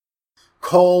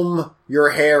comb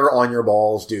your hair on your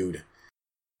balls, dude.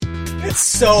 It's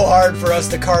so hard for us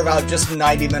to carve out just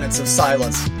 90 minutes of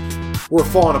silence. We're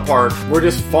falling apart. We're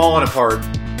just falling apart.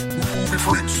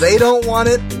 They don't want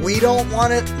it. We don't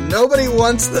want it. Nobody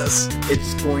wants this.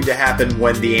 It's going to happen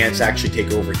when the ants actually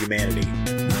take over humanity.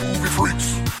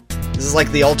 This is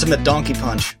like the ultimate donkey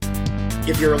punch.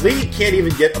 If your lead can't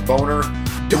even get a boner,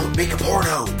 don't make a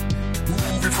porno.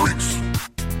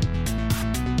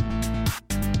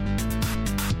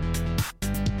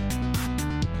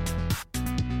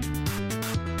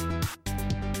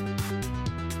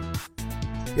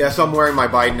 Yeah, so I'm wearing my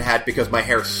Biden hat because my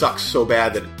hair sucks so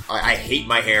bad that I hate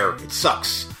my hair. It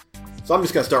sucks. So I'm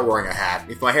just going to start wearing a hat.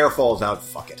 If my hair falls out,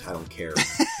 fuck it. I don't care.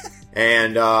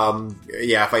 And,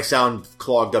 yeah, if I sound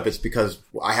clogged up, it's because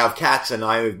I have cats and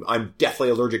I'm deathly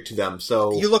allergic to them,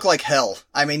 so... You look like hell.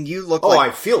 I mean, you look like... Oh,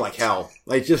 I feel like hell.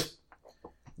 I just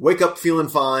wake up feeling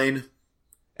fine,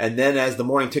 and then as the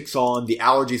morning ticks on, the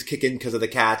allergies kick in because of the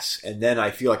cats, and then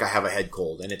I feel like I have a head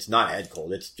cold. And it's not a head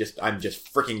cold. It's just, I'm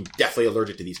just freaking deathly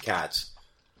allergic to these cats.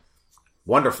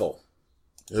 Wonderful.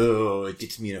 Oh, it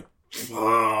gets me in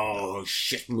a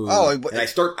shit mood. Oh, and I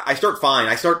start fine.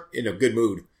 I start in a good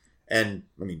mood. And,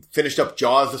 I mean, finished up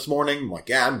Jaws this morning. I'm like,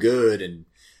 yeah, I'm good. And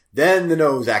then the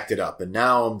nose acted up, and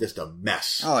now I'm just a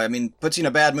mess. Oh, I mean, puts you in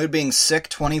a bad mood being sick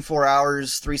 24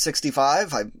 hours,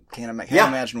 365? I can't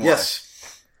imagine why. Yes.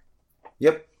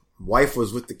 Yep. Wife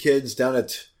was with the kids down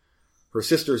at her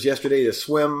sister's yesterday to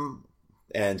swim.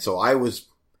 And so I was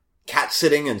cat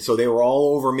sitting, and so they were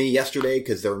all over me yesterday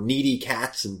because they're needy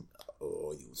cats. And,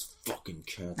 oh, these fucking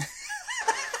cats.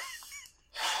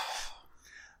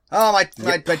 Oh, my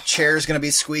chair's gonna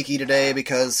be squeaky today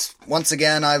because, once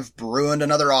again, I've ruined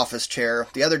another office chair.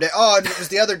 The other day, it was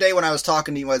the other day when I was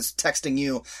talking to you, I was texting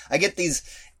you. I get these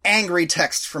angry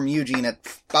texts from Eugene at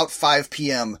about 5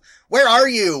 p.m. Where are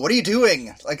you? What are you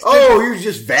doing? Like, you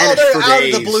just vanished for days. Out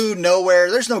of the blue,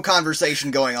 nowhere. There's no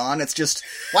conversation going on. It's just,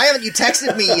 why haven't you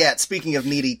texted me yet? Speaking of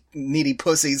needy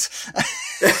pussies.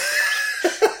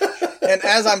 And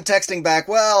as I'm texting back,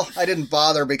 well, I didn't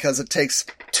bother because it takes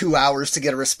 2 hours to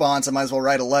get a response. I might as well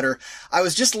write a letter. I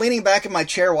was just leaning back in my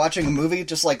chair watching a movie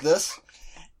just like this,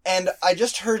 and I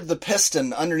just heard the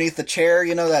piston underneath the chair,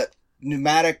 you know, that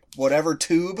pneumatic whatever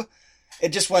tube. It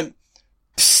just went,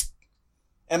 psst,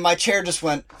 and my chair just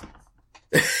went.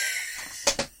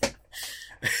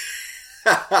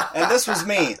 And this was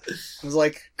me. It was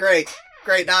like, great,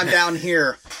 now I'm down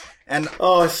here. And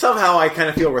somehow I kind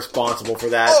of feel responsible for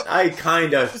that. I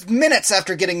kind of... It was minutes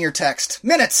after getting your text.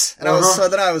 Minutes! And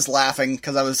then I was laughing,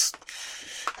 because I was...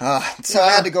 So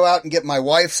I had to go out and get my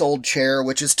wife's old chair,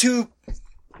 which is too...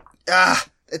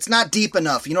 it's not deep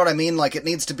enough, you know what I mean? Like, it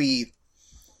needs to be...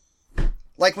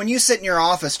 Like, when you sit in your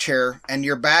office chair, and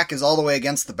your back is all the way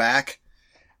against the back,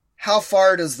 how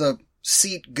far does the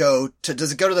seat go to...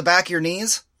 Does it go to the back of your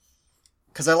knees?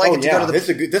 Because I like it to go to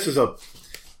the... This is a...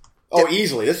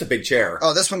 easily. This is a big chair.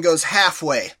 Oh, this one goes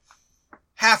halfway.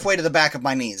 Halfway to the back of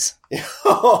my knees.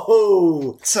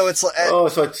 Oh! So it's like...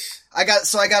 I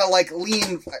gotta, like,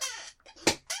 lean...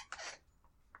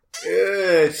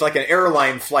 It's like an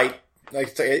airline flight. Like,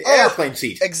 it's like an airplane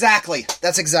seat. Exactly.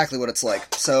 That's exactly what it's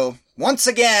like. So, once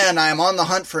again, I'm on the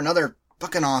hunt for another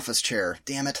fucking office chair.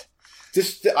 Damn it.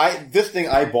 This thing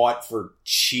I bought for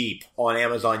cheap on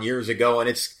Amazon years ago, and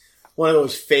it's one of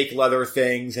those fake leather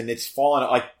things, and it's fallen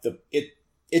like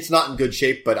it's not in good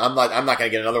shape, but I'm not gonna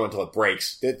get another one until it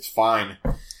breaks. It's fine.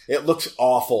 It looks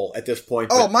awful at this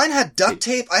point. Oh, mine had duct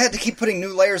tape. I had to keep putting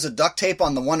new layers of duct tape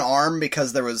on the one arm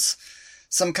because there was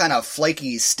some kind of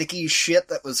flaky, sticky shit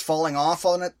that was falling off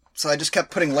on it. So I just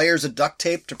kept putting layers of duct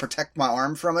tape to protect my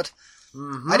arm from it.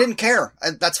 Mm-hmm. I didn't care.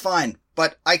 That's fine.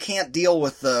 But I can't deal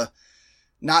with the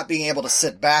not being able to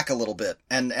sit back a little bit.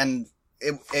 And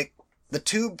the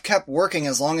tube kept working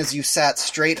as long as you sat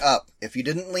straight up. If you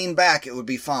didn't lean back, it would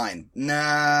be fine.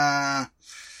 Nah.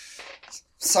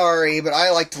 Sorry, but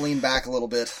I like to lean back a little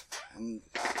bit.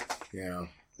 Yeah.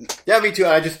 Yeah, me too.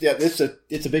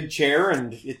 It's a big chair,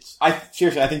 and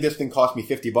seriously, I think this thing cost me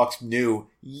 $50 new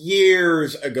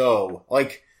years ago.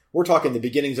 Like, we're talking the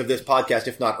beginnings of this podcast,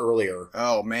 if not earlier.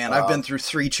 Oh man, I've been through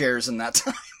 3 chairs in that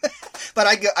time. But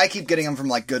I keep getting them from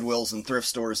like Goodwills and thrift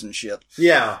stores and shit.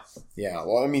 Yeah. Yeah.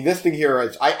 Well, I mean, this thing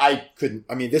here, I couldn't,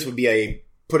 I mean, this would be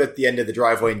put at the end of the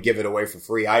driveway and give it away for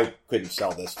free. I couldn't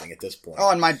sell this thing at this point.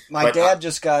 Oh, and my dad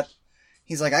just got,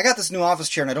 he's like, I got this new office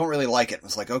chair and I don't really like it. I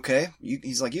was like, okay.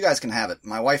 He's like, you guys can have it.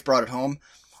 My wife brought it home.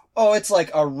 Oh, it's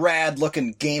like a rad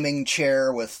looking gaming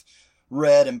chair with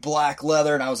red and black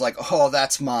leather. And I was like, oh,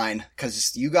 that's mine.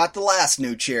 'Cause you got the last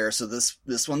new chair. So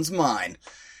this one's mine.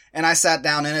 And I sat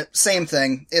down in it. Same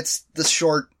thing. It's the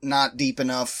short, not deep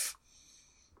enough.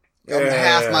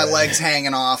 Half my legs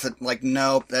hanging off. Like,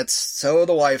 nope, so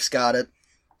the wife's got it.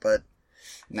 But,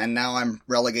 and now I'm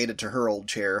relegated to her old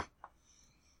chair.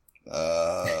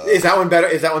 Is that one better?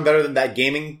 Is that one better than that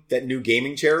new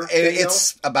gaming chair?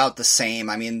 It's about the same.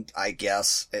 I mean, I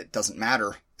guess it doesn't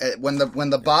matter. When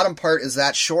the bottom part is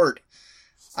that short,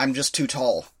 I'm just too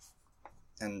tall.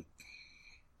 And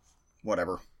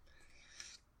whatever.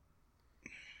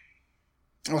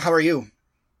 Oh, how are you?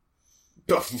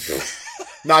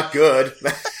 Not good.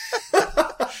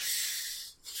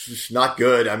 Not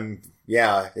good.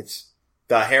 It's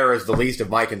the hair is the least of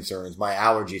my concerns. My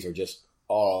allergies are just,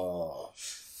 Oh,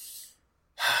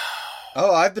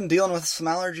 I've been dealing with some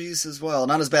allergies as well.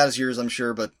 Not as bad as yours, I'm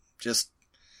sure, but just,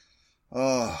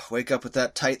 wake up with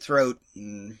that tight throat.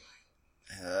 And,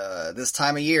 this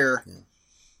time of year. Yeah.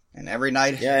 And every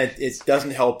night. Yeah, it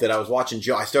doesn't help that I was watching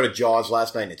I started Jaws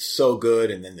last night and it's so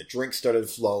good. And then the drink started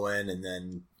flowing and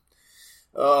then,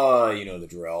 you know the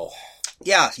drill.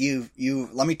 Yeah, you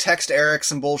let me text Eric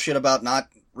some bullshit about not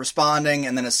responding,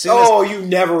 and then as soon as you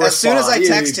never respond. As soon as I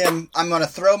text him, I'm going to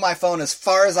throw my phone as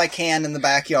far as I can in the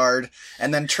backyard,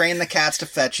 and then train the cats to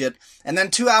fetch it, and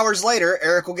then 2 hours later,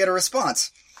 Eric will get a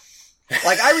response.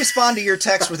 Like, I respond to your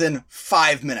text within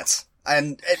 5 minutes,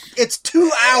 and it's 2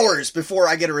 hours before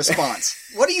I get a response.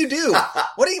 What do you do?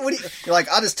 What do you? You're like,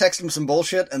 I'll just text him some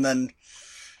bullshit, and then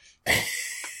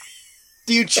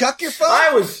do you chuck your phone?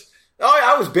 I was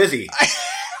busy.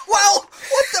 Well,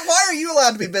 why are you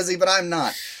allowed to be busy, but I'm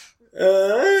not?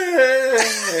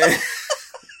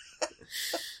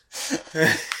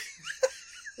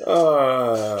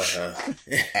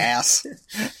 Ass.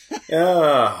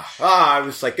 I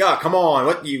was like, come on,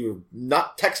 what, you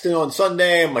not texting on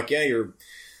Sunday? I'm like, yeah, you're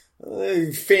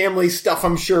family stuff,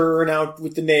 I'm sure, now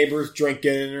with the neighbors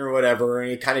drinking or whatever, and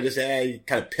it kind of just,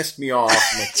 kind of pissed me off.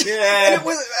 I'm like, yeah. And it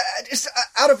was just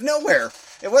out of nowhere.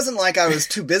 It wasn't like I was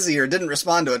too busy or didn't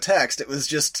respond to a text. It was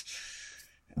just,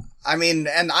 I mean,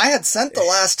 and I had sent the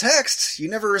last text. You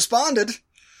never responded.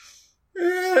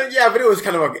 Yeah, but it was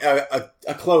kind of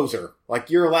a closer.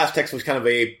 Like, your last text was kind of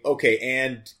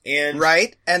and...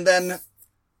 Right, and then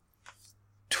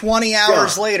 20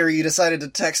 hours later, you decided to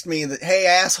text me that, hey,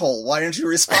 asshole, why didn't you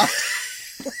respond?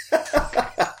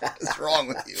 What's wrong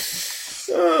with you?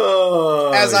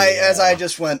 As I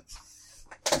just went...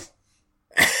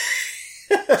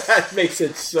 That makes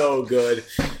it so good.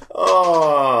 And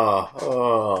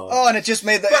it just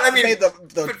made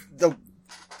the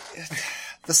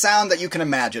sound that you can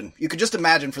imagine. You could just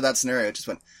imagine for that scenario. It just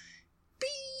went.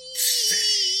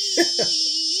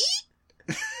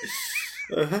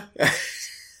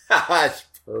 That's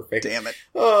perfect. Damn it.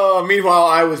 Meanwhile,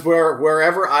 I was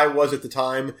wherever I was at the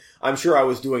time. I'm sure I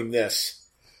was doing this,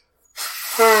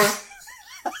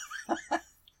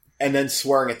 and then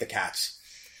swearing at the cats.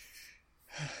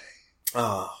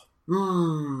 So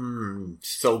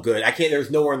good. I can't,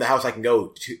 there's nowhere in the house I can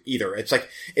go to either. It's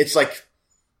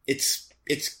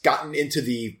gotten into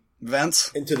the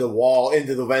vents, into the wall,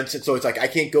 into the vents. And so it's like, I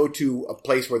can't go to a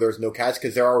place where there's no cats,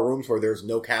 because there are rooms where there's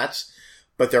no cats,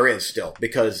 but there is still,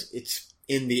 because it's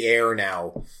in the air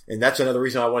now. And that's another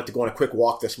reason I wanted to go on a quick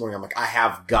walk this morning. I'm like, I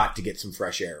have got to get some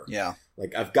fresh air. Yeah.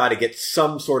 Like, I've got to get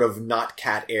some sort of not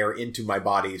cat air into my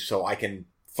body so I can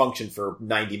function for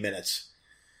 90 minutes.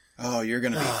 Oh, you're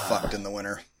going to be fucked in the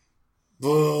winter.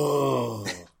 Oh.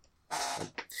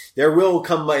 There will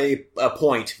come a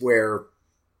point where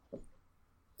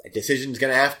a decision's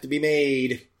going to have to be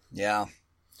made. Yeah.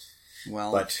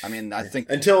 Well, but, I mean, I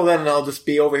think... Until then, I'll just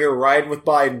be over here riding with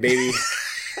Biden, baby.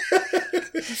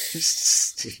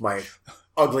 With my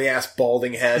ugly-ass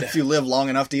balding head. If you live long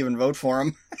enough to even vote for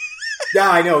him.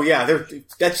 Yeah, I know, yeah.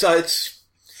 That's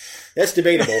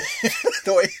debatable.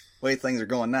 The way things are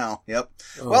going now. Yep.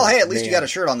 Well, hey, at least you got a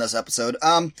shirt on this episode.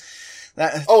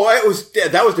 That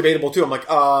was debatable too. I'm like,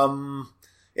 I'm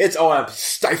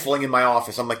stifling in my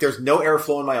office. I'm like, there's no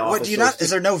airflow in my office. What, do you not?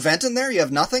 Is there no vent in there? You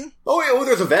have nothing? Oh, yeah,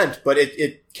 there's a vent, but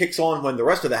it kicks on when the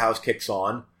rest of the house kicks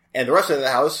on, and the rest of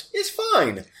the house is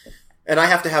fine. And I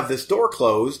have to have this door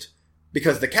closed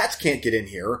because the cats can't get in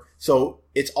here, so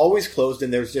it's always closed,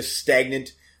 and there's just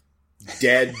stagnant,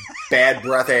 dead, bad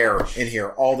breath air in here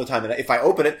all the time. And if I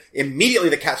open it, immediately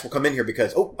the cats will come in here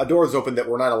because, a door is open that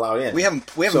we're not allowed in. We haven't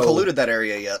polluted that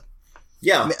area yet.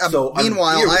 Yeah.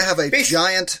 Meanwhile, I have a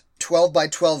giant 12 by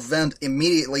 12 vent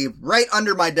immediately right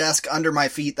under my desk, under my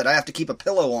feet, that I have to keep a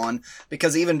pillow on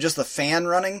because even just the fan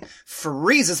running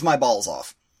freezes my balls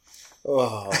off.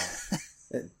 Oh.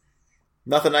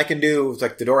 Nothing I can do. It's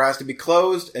like the door has to be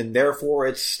closed, and therefore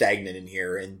it's stagnant in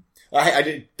here. And I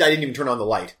didn't even turn on the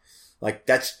light. Like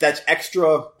that's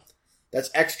extra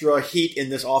heat in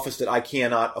this office that I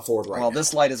cannot afford right now. Well,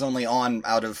 this light is only on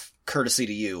out of courtesy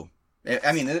to you.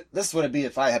 I mean, this would be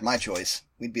if I had my choice.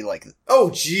 We'd be like, oh,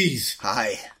 jeez.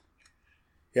 Hi.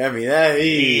 Yeah, I mean,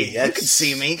 you can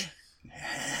see me.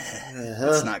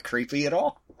 It's not creepy at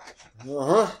all.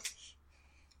 So,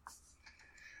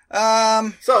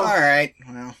 all right.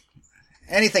 Well,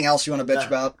 anything else you want to bitch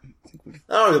about? I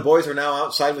don't know. The boys are now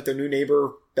outside with their new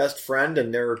neighbor, best friend,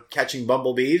 and they're catching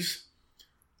bumblebees.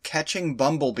 Catching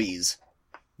bumblebees.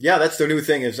 Yeah, that's their new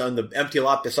thing. Is on the empty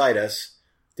lot beside us,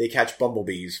 they catch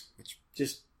bumblebees. It's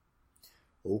just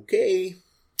okay.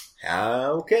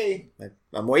 Okay.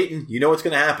 I'm waiting. You know what's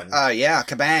going to happen. Yeah,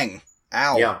 kabang.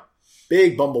 Ow. Yeah.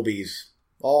 Big bumblebees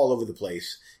all over the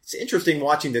place. It's interesting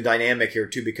watching the dynamic here,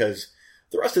 too, because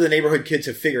the rest of the neighborhood kids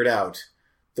have figured out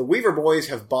the Weaver boys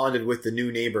have bonded with the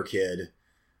new neighbor kid.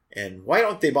 And why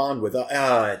don't they bond with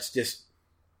it's just...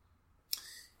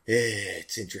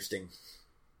 it's interesting.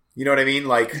 You know what I mean?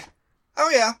 Like... Oh,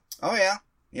 yeah.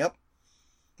 Yep.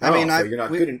 I mean, so you're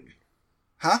not good in...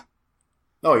 Huh?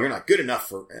 No, you're not good enough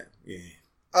for... yeah.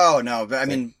 Oh, no, but I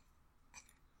mean...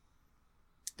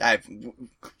 I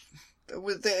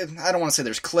don't want to say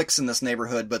there's cliques in this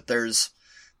neighborhood, but there's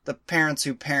the parents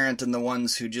who parent and the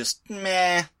ones who just,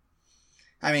 meh.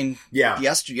 I mean, yeah.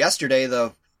 Yesterday,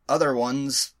 the other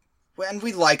ones, and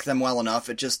we like them well enough,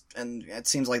 it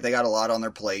seems like they got a lot on their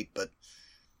plate, but...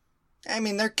 I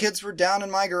mean, their kids were down in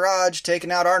my garage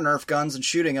taking out our Nerf guns and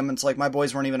shooting them, and it's like my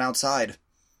boys weren't even outside.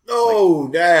 Oh,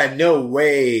 no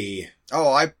way.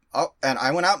 And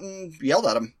I went out and yelled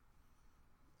at them.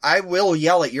 I will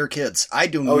yell at your kids. I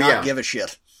do not give a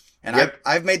shit. And yep.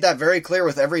 I've made that very clear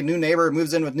with every new neighbor who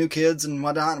moves in with new kids and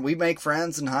whatnot. And we make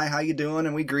friends and hi, how you doing?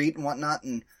 And we greet and whatnot.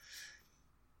 And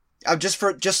just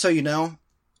so you know,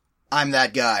 I'm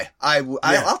that guy.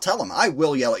 I'll tell them I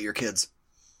will yell at your kids.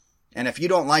 And if you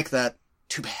don't like that,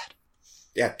 too bad.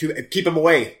 Yeah, keep them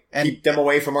away. Keep them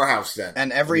away from our house then.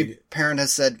 And every parent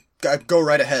has said, go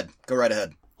right ahead. Go right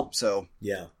ahead. So.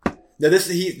 Yeah. Now this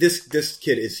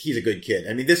kid he's a good kid.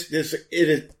 I mean,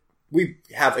 we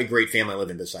have a great family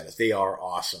living beside us. They are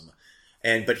awesome.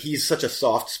 But he's such a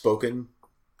soft-spoken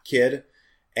kid.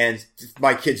 And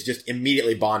my kids just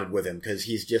immediately bonded with him because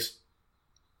he's just...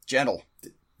 gentle.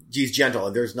 He's gentle.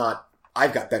 And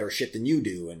I've got better shit than you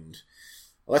do. And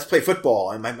let's play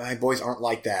football. And my boys aren't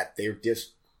like that. They're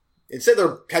just... instead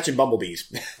they're catching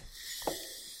bumblebees.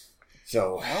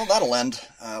 So... well, that'll end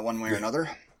one way or another.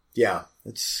 Yeah.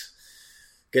 It's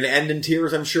going to end in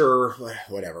tears, I'm sure.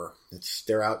 Whatever.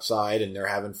 They're outside and they're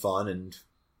having fun. And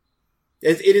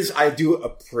it is... I do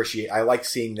appreciate... I like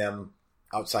seeing them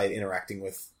outside interacting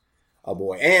with a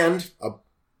boy. And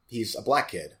he's a black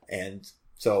kid. And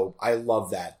so I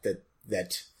love that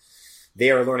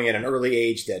they are learning at an early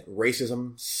age that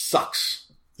racism sucks.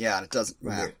 Yeah, and it doesn't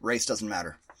matter. Race doesn't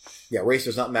matter. Yeah, race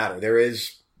does not matter. There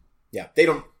is, yeah, they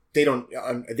don't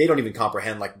even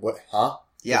comprehend like what, huh?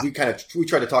 Yeah. We tried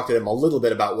to talk to them a little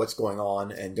bit about what's going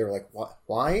on, and they're like, what,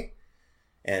 why?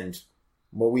 And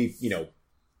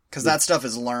because that stuff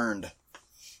is learned.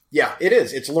 Yeah, it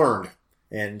is. It's learned,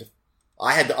 and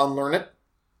I had to unlearn it,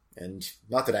 and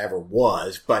not that I ever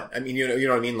was, but I mean, you know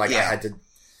what I mean. Like I had to.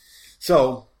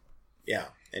 So, yeah.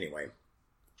 Anyway.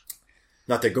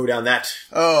 Not to go down that.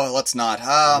 Oh, let's not.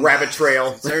 Rabbit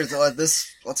trail.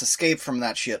 Let's escape from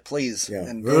that shit, please. Yeah.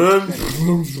 And are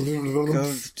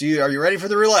you ready for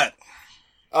the roulette?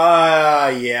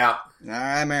 Yeah. All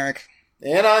right, Merrick.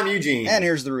 And I'm Eugene. And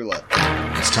here's the roulette.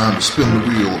 It's time to spin the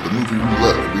wheel of the movie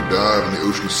roulette where we dive in the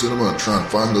ocean of cinema and try and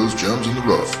find those gems in the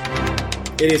rough.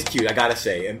 It is cute, I gotta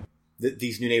say. And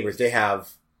these new neighbors, they have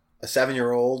a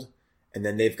 7-year-old, and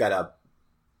then they've got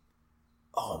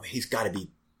he's gotta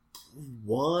be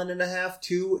 1.5,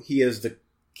 2. He is the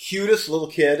cutest little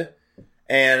kid.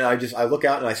 And I look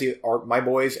out and I see my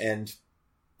boys and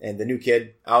the new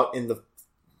kid out in the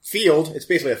field. It's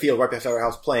basically a field right beside our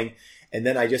house playing. And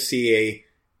then I just see a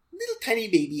little tiny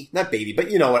baby, not baby,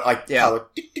 but you know what, like, yeah.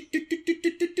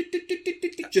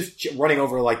 Just running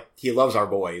over like he loves our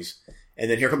boys. And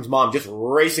then here comes mom just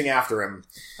racing after him.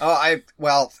 Oh, I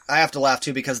have to laugh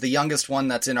too because the youngest one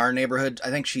that's in our neighborhood, I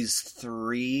think she's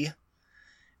 3.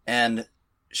 And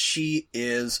she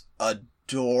is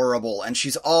adorable, and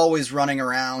she's always running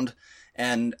around,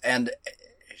 and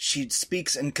she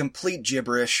speaks in complete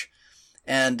gibberish,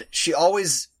 and she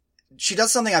does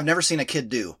something I've never seen a kid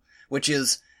do, which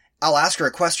is, I'll ask her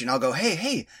a question, I'll go,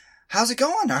 hey, how's it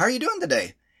going? How are you doing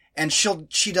today? And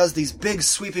she does these big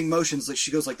sweeping motions, like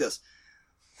she goes like this.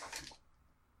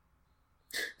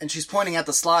 And she's pointing at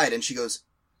the slide, and she goes,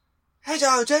 And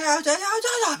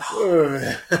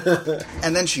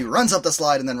then she runs up the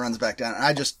slide and then runs back down. And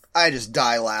I just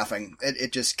die laughing.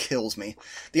 It just kills me.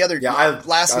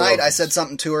 Last night I said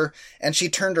something to her and she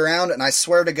turned around and I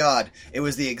swear to God, it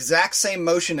was the exact same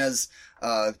motion as,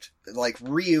 like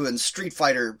Ryu in Street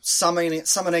Fighter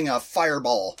summoning a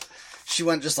fireball. She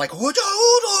went just like, I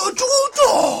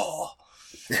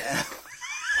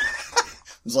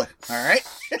was like, alright.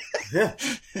 Yeah.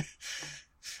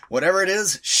 Whatever it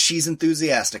is, she's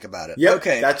enthusiastic about it. Yep,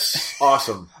 okay. That's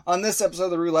awesome. On this episode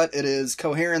of the Roulette, it is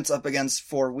Coherence up against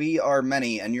For We Are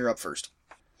Many, and you're up first.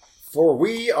 For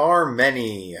We Are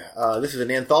Many. This is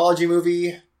an anthology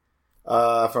movie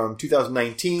from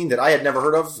 2019 that I had never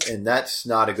heard of, and that's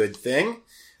not a good thing.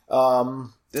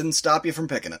 Didn't stop you from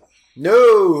picking it. No!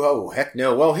 Oh, heck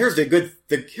no. Well, here's the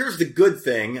good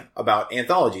thing about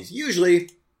anthologies. Usually,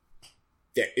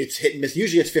 it's hit and miss.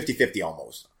 Usually it's 50-50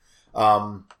 almost.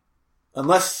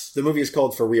 Unless the movie is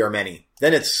called For We Are Many.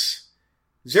 Then it's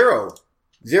zero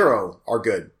are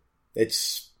good.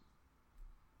 There's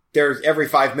every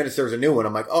 5 minutes there's a new one.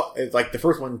 I'm like, oh, it's like the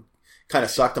first one kind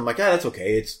of sucked. I'm like, that's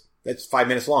okay. It's 5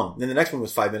 minutes long. And then the next one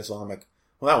was 5 minutes long. I'm like,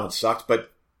 well, that one sucked,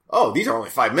 but these are only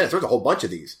 5 minutes. There's a whole bunch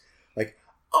of these. Like,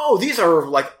 these are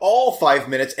like all 5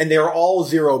 minutes and they're all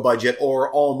zero budget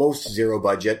or almost zero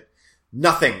budget.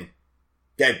 Nothing.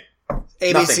 Dead.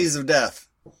 ABCs of Death.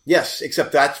 Yes,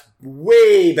 except that's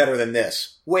way better than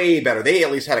this. Way better. They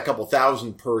at least had a couple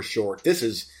thousand per short. This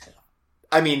is,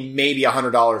 maybe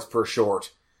 $100 per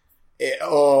short.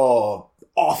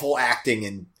 Awful acting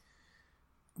and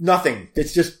nothing.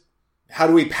 It's just, how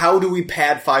do we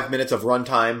pad 5 minutes of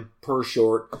runtime per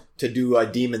short to do a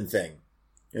demon thing?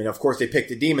 And of course they picked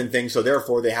a demon thing, so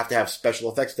therefore they have to have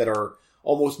special effects that are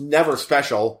almost never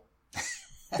special.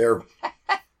 They're,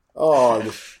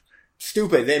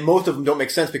 stupid. And most of them don't make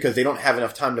sense because they don't have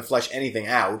enough time to flesh anything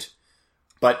out.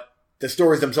 But the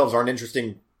stories themselves aren't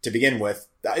interesting to begin with.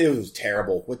 It was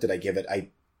terrible. What did I give it? I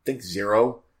think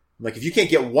 0. Like, if you can't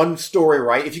get one story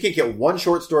right, if you can't get one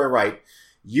short story right,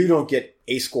 you don't get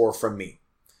a score from me.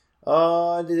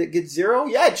 Did it get 0?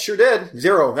 Yeah, it sure did.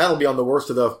 0. That'll be on the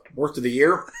worst of the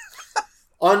year.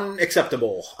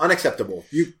 Unacceptable.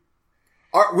 You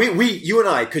and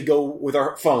I could go with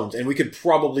our phones and we could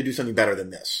probably do something better than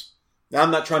this. Now,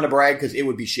 I'm not trying to brag because it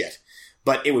would be shit,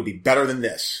 but it would be better than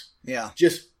this. Yeah.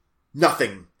 Just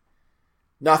nothing.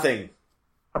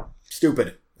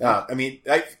 Stupid.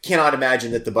 I cannot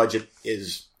imagine that the budget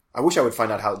is, I wish I would find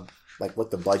out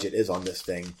what the budget is on this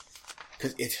thing.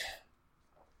 Cause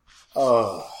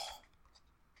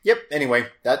yep. Anyway,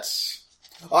 that's,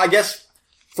 I guess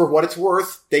for what it's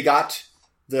worth, they got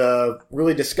the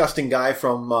really disgusting guy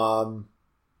from,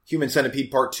 Human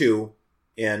Centipede Part 2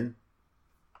 in.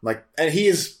 And he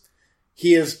is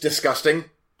disgusting.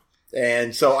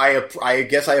 And so I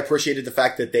guess I appreciated the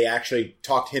fact that they actually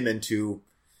talked him into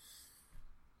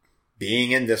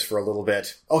being in this for a little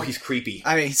bit. Oh, he's creepy.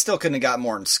 He still couldn't have got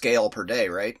more in scale per day,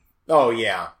 right? Oh,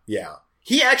 yeah.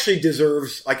 He actually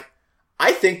deserves,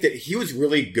 I think that he was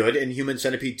really good in Human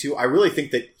Centipede 2. I really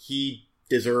think that he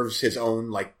deserves his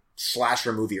own,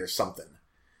 slasher movie or something.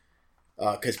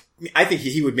 Cause I think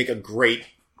he would make a great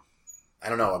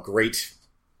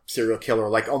serial killer,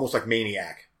 almost like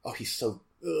Maniac. Oh, he's so,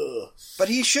 ugh. But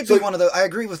he should be one of those, I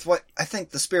agree with I think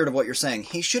the spirit of what you're saying.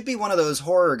 He should be one of those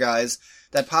horror guys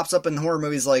that pops up in horror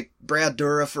movies like Brad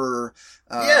Dourif or,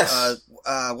 yes.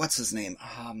 What's his name?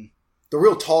 The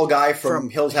real tall guy from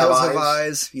Hills Have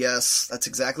Eyes. Yes, that's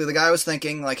exactly the guy I was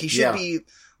thinking. He should be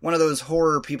one of those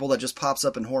horror people that just pops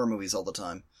up in horror movies all the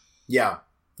time. Yeah.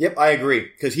 Yep, I agree.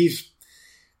 Because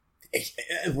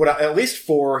at least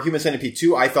for Human Centipede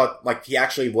 2, I thought he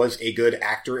actually was a good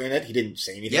actor in it. He didn't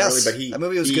say anything really, but that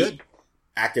movie was good.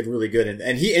 Acted really good,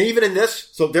 and even in this.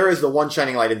 So there is the one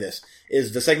shining light in this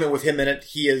is the segment with him in it.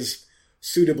 He is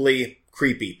suitably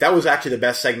creepy. That was actually the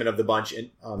best segment of the bunch.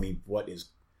 And what is?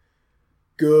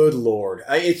 Good Lord,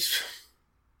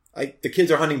 the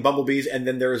kids are hunting bumblebees, and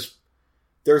then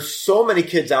there's so many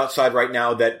kids outside right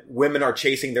now that women are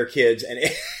chasing their kids, and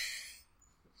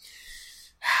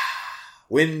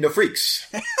window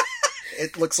freaks.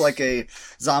 It looks like a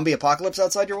zombie apocalypse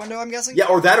outside your window, I'm guessing? Yeah,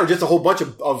 or that, or just a whole bunch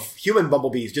of human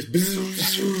bumblebees. Just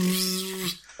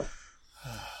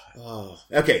oh,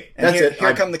 okay, and that's it.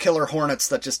 Here come the killer hornets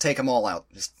that just take them all out.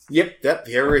 Yep,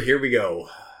 here we go.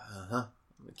 I'm going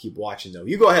to keep watching, though.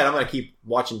 You go ahead, I'm going to keep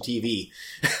watching TV.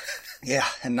 Yeah,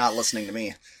 and not listening to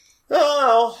me.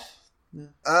 Oh.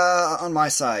 On my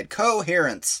side,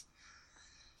 Coherence.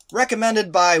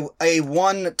 Recommended by a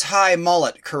one Thai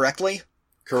mullet, correctly?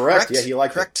 Correct. Yeah, he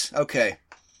liked Correct? it. Okay.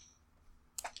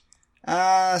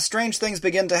 Strange things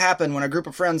begin to happen when a group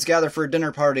of friends gather for a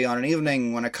dinner party on an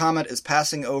evening when a comet is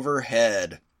passing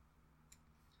overhead.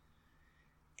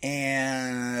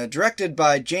 And directed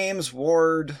by James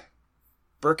Ward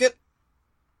Burkett.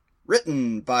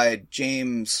 Written by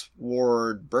James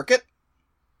Ward Burkett.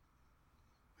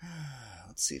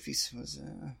 Let's see if he was...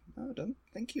 no, I don't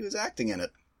think he was acting in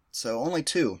it. So only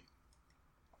 2.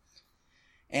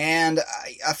 And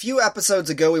a few episodes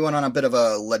ago, we went on a bit of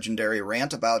a legendary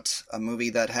rant about a movie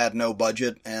that had no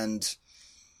budget and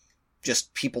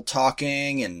just people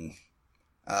talking and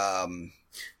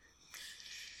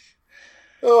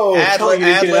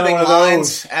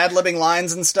ad-libbing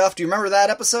lines and stuff. Do you remember that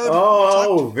episode?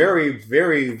 Oh, very,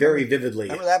 very, very vividly.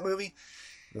 Remember that movie?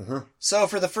 Uh-huh. So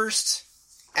for the first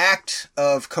act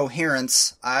of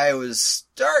Coherence, I was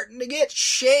starting to get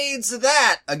shades of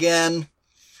that again.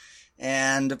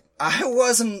 And I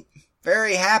wasn't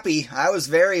very happy. I was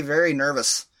very, very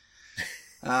nervous.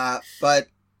 And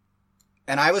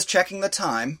I was checking the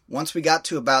time once we got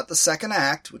to about the second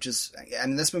act, which is,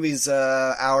 and this movie's,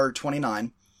 hour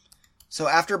 29. So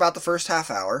after about the first half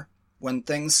hour, when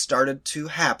things started to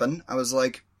happen, I was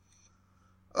like,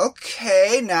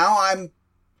 okay, now I'm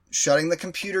shutting the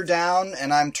computer down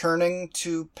and I'm turning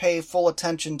to pay full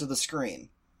attention to the screen.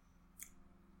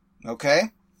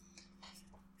 Okay?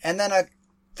 And then a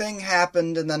thing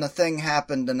happened, and then a thing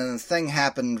happened, and then a thing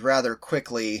happened rather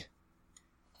quickly.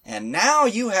 And now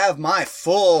you have my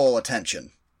full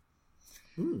attention.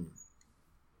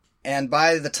 And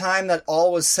by the time that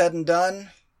all was said and done,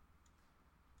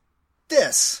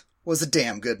 this was a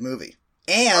damn good movie.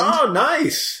 And... oh,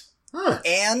 nice! Huh.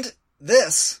 And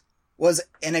this was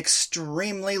an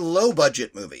extremely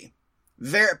low-budget movie.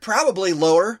 Probably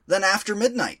lower than After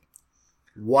Midnight.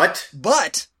 What?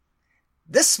 But...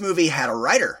 this movie had a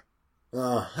writer.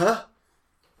 Uh-huh.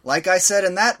 Like I said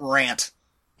in that rant,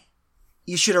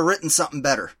 you should have written something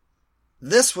better.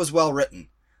 This was well written.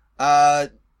 Do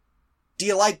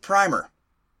you like Primer?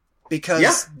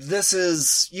 Because this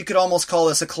is, you could almost call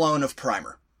this a clone of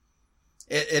Primer.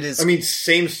 It is... I mean,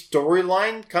 same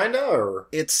storyline, kinda, or?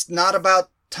 It's not about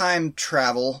time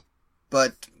travel,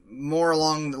 but more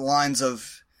along the lines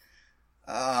of,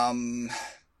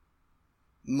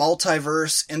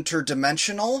 multiverse,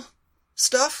 interdimensional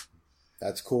stuff.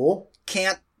 That's cool.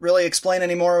 Can't really explain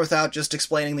anymore without just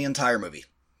explaining the entire movie.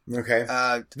 Okay.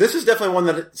 This is definitely one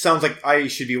that sounds like I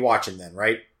should be watching then,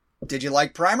 right? Did you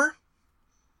like Primer?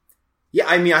 Yeah,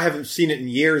 I mean, I haven't seen it in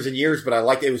years and years, but I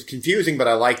liked it. It was confusing, but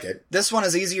I liked it. This one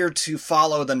is easier to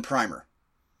follow than Primer.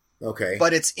 Okay.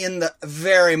 But it's in the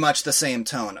very much the same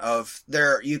tone of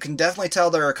there. You can definitely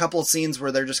tell there are a couple of scenes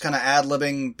where they're just kind of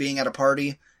ad-libbing being at a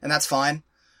party, and that's fine.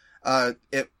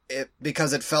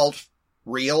 Because it felt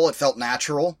real, it felt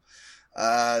natural.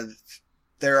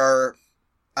 There are,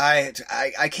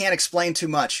 I can't explain too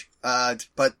much,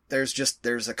 but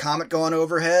there's a comet going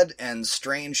overhead and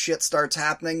strange shit starts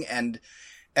happening and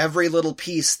every little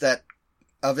piece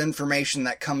of information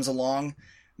that comes along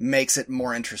makes it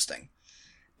more interesting.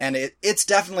 And it's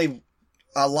definitely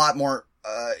a lot more,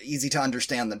 easy to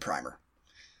understand than Primer.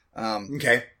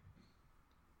 Okay.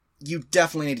 You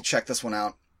definitely need to check this one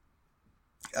out.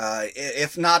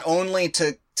 If not only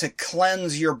to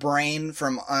cleanse your brain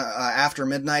from After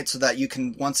Midnight so that you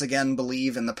can once again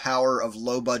believe in the power of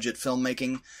low-budget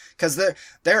filmmaking, because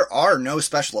there are no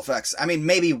special effects. I mean,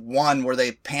 maybe one where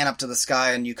they pan up to the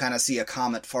sky and you kind of see a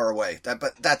comet far away.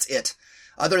 But that's it.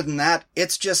 Other than that,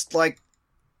 it's just like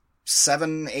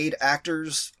 7, 8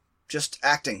 actors just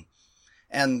acting.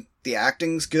 And the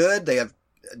acting's good. They have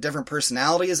different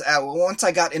personalities. Once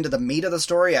I got into the meat of the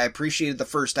story, I appreciated the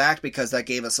first act because that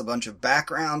gave us a bunch of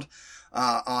background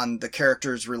on the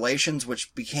characters' relations,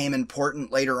 which became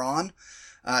important later on.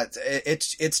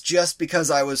 It's just because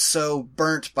I was so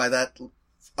burnt by that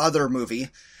other movie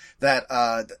that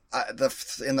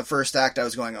in the first act I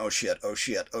was going, oh shit.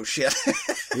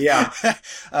 Yeah.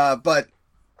 But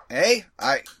hey,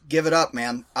 I give it up,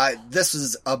 man. This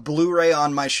is a Blu-ray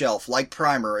on my shelf, like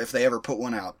Primer, if they ever put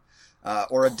one out.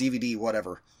 Or a DVD,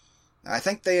 whatever. I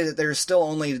think there's still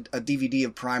only a DVD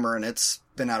of Primer, and it's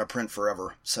been out of print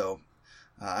forever. So,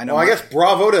 I know. Well, I guess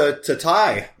bravo to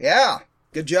Ty. Yeah,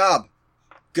 good job.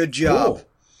 Good job.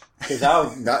 Because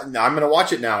I'm going to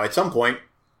watch it now at some point.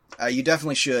 You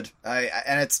definitely should.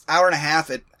 And it's hour and a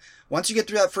half. Once you get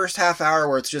through that first half hour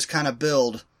where it's just kind of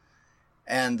build,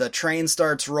 and the train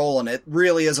starts rolling, it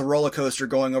really is a roller coaster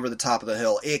going over the top of the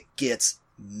hill. It gets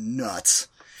nuts.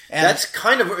 And that's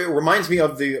kind of, it reminds me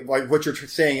of like what you're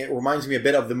saying, it reminds me a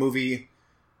bit of the movie,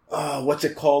 what's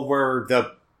it called, where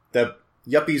the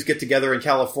yuppies get together in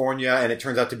California and it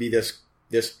turns out to be this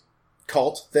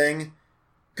cult thing.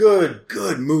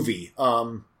 good movie.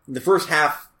 The first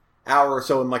half hour or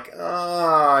so, I'm like,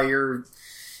 you're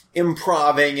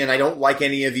improving, and I don't like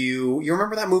any of you. You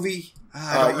remember that movie?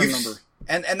 I don't remember.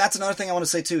 And that's another thing I want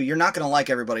to say too. You're not going to like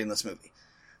everybody in this movie.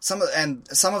 Some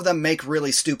of them make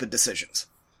really stupid decisions.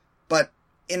 But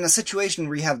in a situation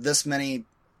where you have this many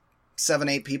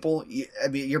 7-8 people,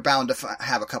 you're bound to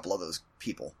have a couple of those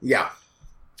people. Yeah,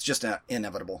 it's just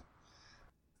inevitable.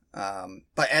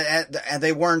 But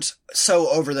they weren't so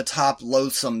over the top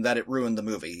loathsome that it ruined the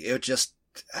movie. It just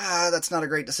that's not a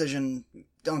great decision.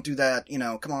 Don't do that.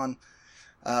 Come on.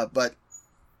 But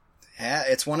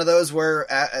it's one of those where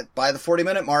by the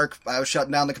 40-minute mark, I was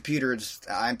shutting down the computer.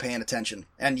 I'm paying attention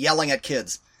and yelling at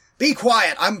kids. Be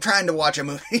quiet! I'm trying to watch a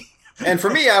movie. And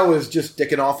for me, I was just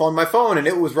dicking off on my phone, and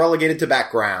it was relegated to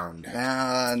background.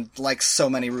 Like so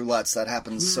many roulettes, that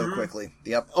happens so quickly.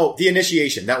 Yep. Oh, The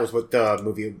Initiation. That was what the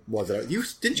movie was.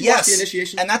 Didn't you watch The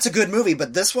Initiation? And that's a good movie,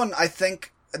 but this one I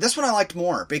liked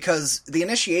more, because The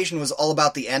Initiation was all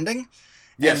about the ending.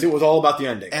 Yes, it was all about the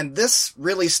ending. And this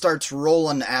really starts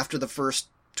rolling after the first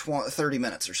 30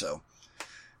 minutes or so.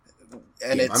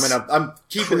 And I'm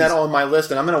keeping that on my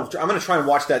list, and I'm gonna try and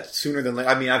watch that sooner than later.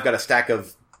 I mean, I've got a stack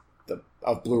of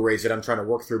Blu-rays that I'm trying to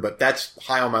work through, but that's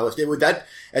high on my list.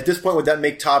 At this point, would that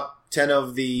make top 10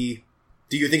 of the...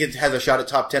 Do you think it has a shot at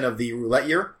top 10 of the roulette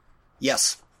year?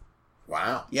 Yes.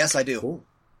 Wow. Yes, I do. Cool.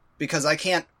 Because I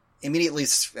can't immediately,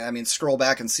 scroll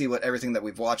back and see everything that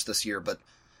we've watched this year, but,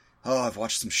 I've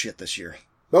watched some shit this year.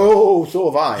 Oh,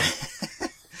 so have I.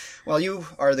 Well, you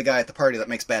are the guy at the party that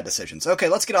makes bad decisions. Okay,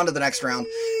 let's get on to the next round.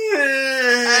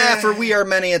 For We Are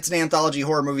Many, it's an anthology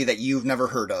horror movie that you've never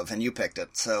heard of, and you picked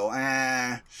it, so,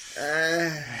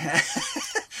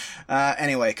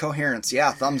 Anyway, Coherence,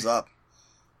 yeah, thumbs up.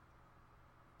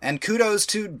 And kudos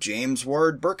to James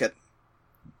Ward Burkett.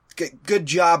 Good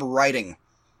job writing.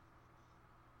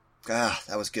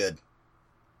 That was good.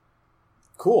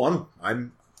 Cool.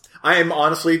 I am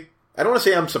honestly, I don't want to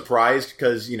say I'm surprised,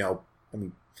 because,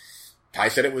 Ty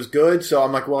said it was good, so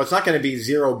I'm like, well, it's not going to be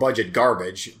zero budget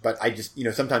garbage, but I just,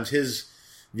 sometimes his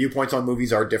viewpoints on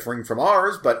movies are differing from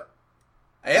ours, but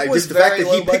the fact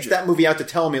that he picked that movie out to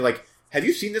tell me, like, have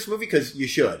you seen this movie? Because you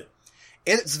should.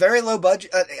 It's very low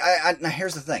budget. Now,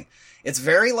 here's the thing. It's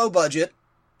very low budget.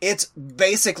 It's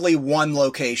basically one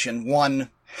location, one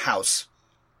house.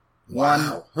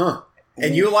 Wow. Huh.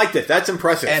 And you liked it. That's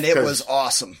impressive. And it was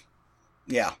awesome.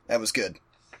 Yeah, that was good.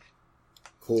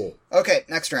 Cool. Okay,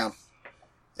 next round.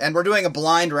 And we're doing a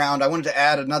blind round. I wanted to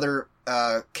add another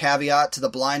caveat to the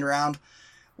blind round.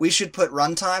 We should put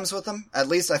runtimes with them. At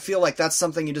least I feel like that's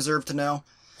something you deserve to know.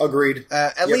 Agreed.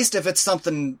 At least if it's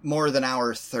something more than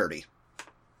hour 30.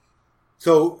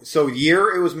 So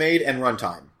year it was made and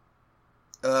runtime.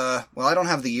 Well, I don't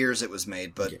have the years it was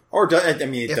made, but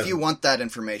if you want that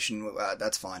information,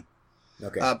 that's fine.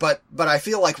 Okay. But I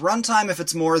feel like runtime if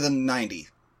it's more than 90.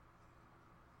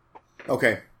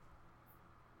 Okay.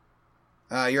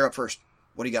 You're up first.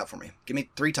 What do you got for me? Give me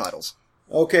 3 titles.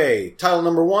 Okay, title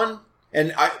number 1,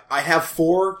 and I have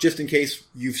 4 just in case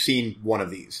you've seen one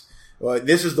of these.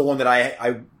 This is the one that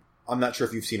I'm not sure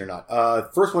if you've seen or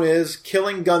not. First one is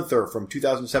Killing Gunther from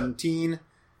 2017,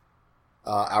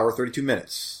 hour 32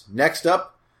 minutes. Next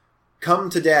up, Come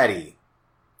to Daddy,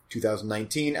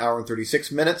 2019, hour and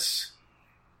 36 minutes.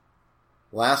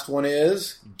 Last one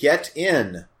is Get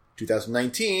In,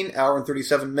 2019, hour and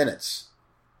 37 minutes.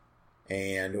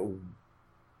 And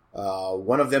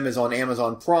one of them is on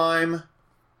Amazon Prime,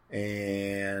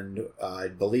 and I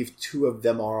believe 2 of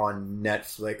them are on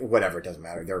Netflix. Whatever, it doesn't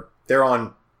matter. They're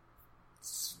on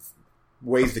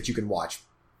ways that you can watch.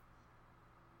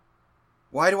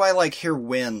 Why do I hear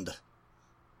wind?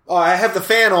 Oh, I have the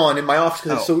fan on in my office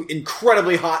because it's so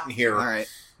incredibly hot in here. All right.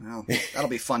 Well, that'll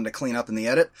be fun to clean up in the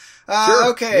edit.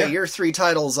 Sure. Okay, yeah. Your 3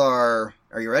 titles are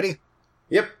you ready?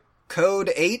 Yep.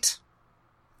 Code 8.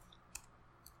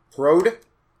 Code?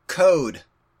 Code.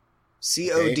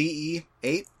 CODE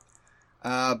 8.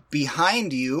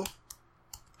 Behind You.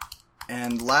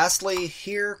 And lastly,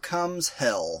 Here Comes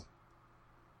Hell.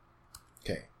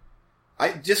 Okay.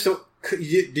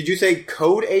 Did you say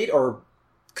Code 8 or...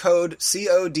 Code,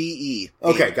 CODE. 8.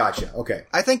 Okay, gotcha. Okay.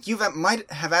 I think you might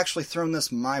have actually thrown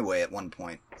this my way at one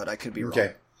point, but I could be wrong.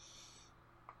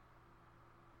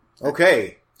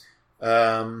 Okay.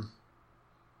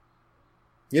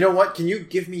 You know what? Can you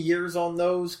give me years on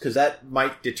those? Because that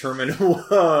might determine...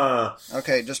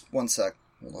 Okay, just one sec.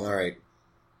 All right.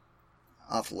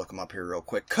 I'll have to look them up here real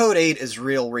quick. Code 8 is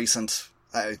real recent.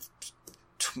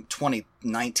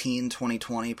 2019,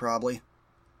 2020, probably.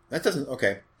 That doesn't...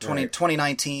 Okay.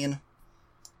 2019.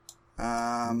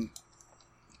 Let's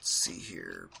see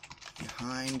here.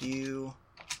 Behind You.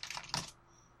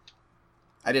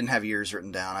 I didn't have years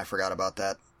written down. I forgot about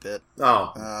that bit.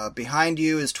 Oh. Behind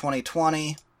You is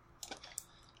 2020.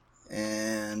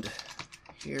 And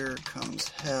Here Comes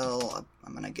Hell.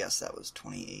 I'm going to guess that was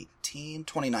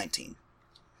 2019.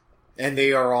 And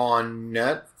they are on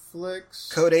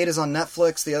Netflix? Code 8 is on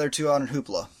Netflix. The other two on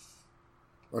Hoopla.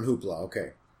 On Hoopla,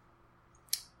 okay.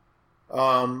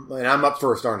 And I'm up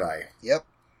first, aren't I? Yep.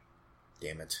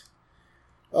 Damn it.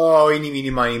 Oh, eeny, meeny,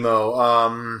 miny,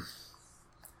 mo.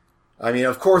 I mean,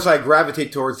 of course I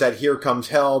gravitate towards that Here Comes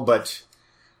Hell, but...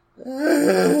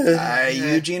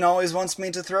 Eugene always wants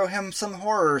me to throw him some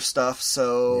horror stuff,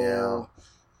 so... Yeah.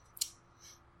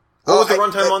 What was the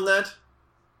runtime on that?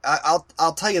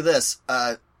 I'll tell you this.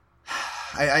 I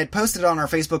had posted it on our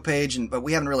Facebook page, but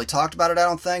we haven't really talked about it, I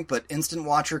don't think, but Instant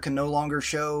Watcher can no longer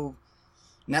show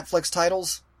Netflix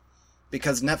titles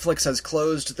because Netflix has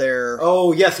closed their...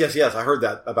 Oh, yes. I heard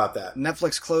that about that.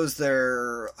 Netflix closed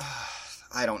their...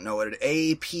 I don't know what it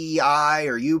is. API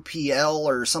or UPL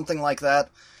or something like that.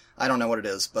 I don't know what it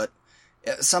is, but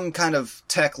some kind of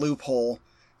tech loophole.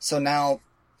 So now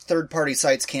third-party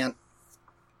sites can't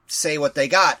say what they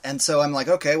got. And so I'm like,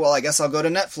 okay, well, I guess I'll go to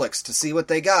Netflix to see what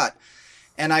they got.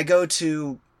 And I go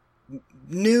to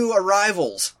new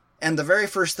arrivals. And the very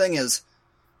first thing is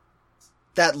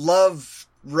that Love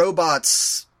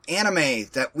Robots anime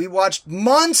that we watched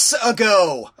months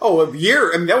ago. Oh, a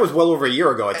year? I mean, that was well over a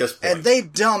year ago at this point. And they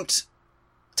dumped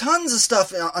tons of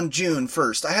stuff on June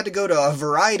 1st. I had to go to a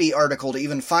Variety article to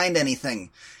even find anything.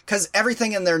 Because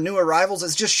everything in their new arrivals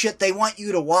is just shit they want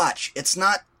you to watch. It's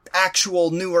not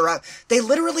actual new arrivals. They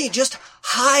literally just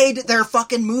hide their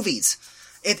fucking movies.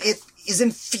 It is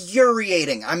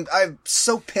infuriating. I'm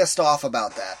so pissed off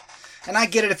about that. And I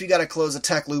get it if you gotta close a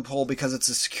tech loophole because it's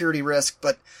a security risk,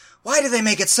 but why do they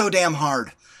make it so damn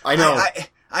hard? I know.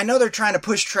 I know they're trying to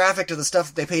push traffic to the stuff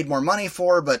that they paid more money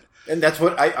for, but... And that's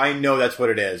what, I know that's what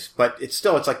it is. But it's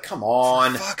still, it's like, come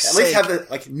on. For fuck's At least sake. have the,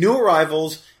 like, new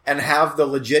arrivals and have the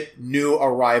legit new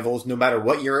arrivals, no matter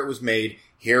what year it was made.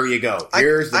 Here you go.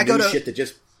 Here's the new shit that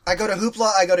just... I go to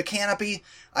Hoopla, I go to Canopy,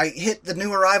 I hit the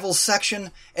new arrivals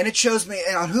section, and it shows me,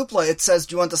 and on Hoopla it says,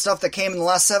 do you want the stuff that came in the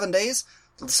last 7 days?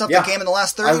 The stuff that came in the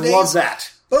last 30 days? I love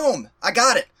that. Boom! I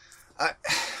got it.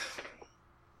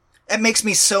 It makes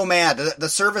me so mad. The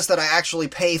service that I actually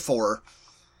pay for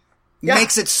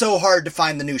makes it so hard to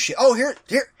find the new shit. Oh,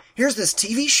 here's this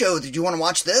TV show. Did you want to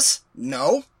watch this?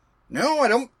 No, I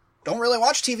don't really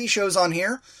watch TV shows on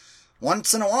here.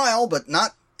 Once in a while, but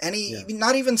not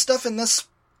even stuff in this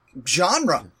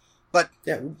genre. But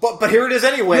but here it is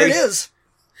anyway. Here it is.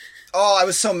 Oh, I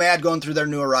was so mad going through their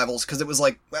new arrivals because it was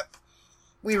like,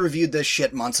 we reviewed this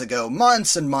shit months ago.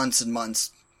 Months and months and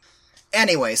months.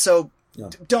 Anyway, so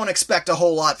don't expect a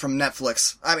whole lot from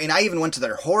Netflix. I mean, I even went to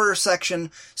their horror section,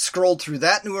 scrolled through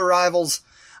that new arrivals.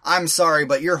 I'm sorry,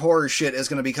 but your horror shit is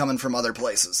going to be coming from other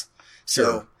places.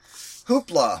 So,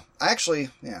 Hoopla.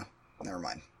 Never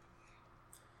mind.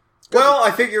 Well,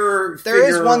 I figure... There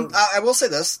is one... I will say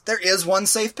this. There is one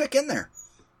safe pick in there.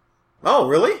 Oh,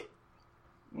 really?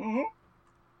 Mm-hmm.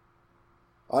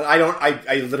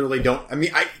 I literally don't... I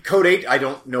mean, Code 8, I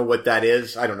don't know what that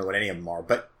is. I don't know what any of them are.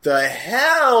 But the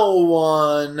Hell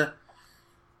one...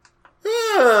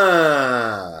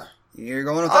 You're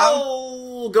going with that one?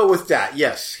 I'll go with that,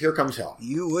 yes. Here Comes Hell.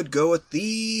 You would go with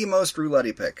the most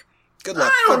roulette-y pick. Good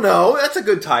luck. I don't know. That's a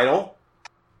good title.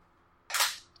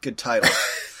 Good title.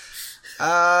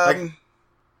 I'm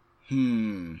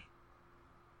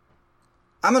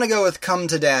gonna go with Come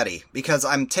to Daddy, because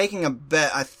I'm taking a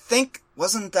bet. I think,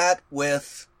 wasn't that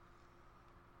with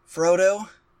Frodo?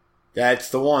 That's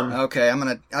the one. Okay,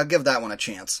 I'll give that one a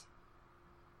chance.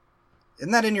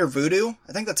 Isn't that in your Vudu?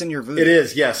 I think that's in your Vudu. It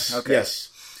is, yes. Okay. Yes.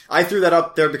 I threw that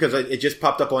up there because it just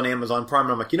popped up on Amazon Prime,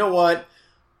 and I'm like, you know what?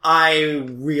 I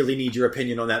really need your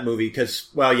opinion on that movie,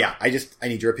 because, well, yeah, I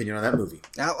need your opinion on that movie.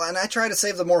 Now, and I try to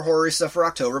save the more horror stuff for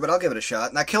October, but I'll give it a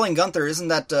shot. Now, Killing Gunther, isn't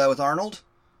that with Arnold?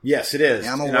 Yes, it is.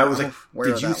 Yeah, and I was like,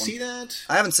 did you see that?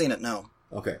 I haven't seen it, no.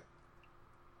 Okay.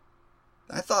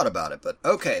 I thought about it, but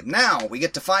okay, now we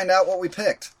get to find out what we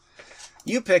picked.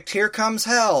 You picked Here Comes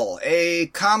Hell, a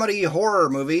comedy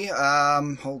horror movie.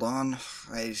 Hold on.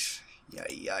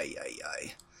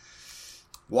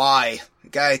 Why?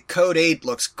 Guy, Code 8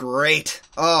 looks great.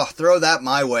 Oh, throw that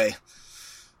my way.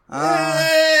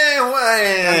 I've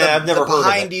never heard of it.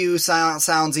 Behind You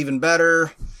sounds even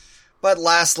better. But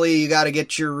lastly, you gotta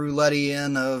get your roulette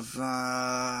in of,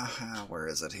 where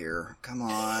is it here? Come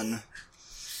on.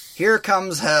 Here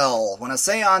comes hell. When a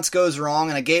seance goes wrong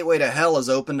and a gateway to hell is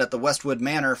opened at the Westwood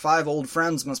Manor, 5 old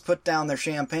friends must put down their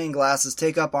champagne glasses,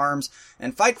 take up arms,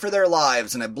 and fight for their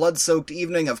lives in a blood-soaked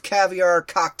evening of caviar,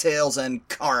 cocktails, and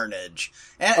carnage.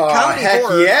 And comedy heck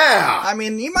horror. yeah! I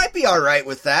mean, you might be alright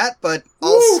with that, but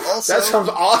also... That sounds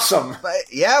awesome!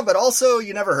 But also,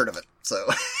 you never heard of it, so...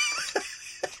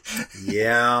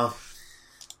 Yeah.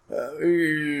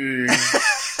 We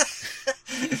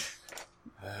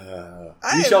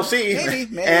shall see.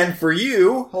 Maybe. And for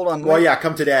you, hold on. Well, yeah,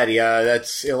 Come to Daddy.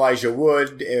 That's Elijah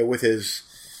Wood with his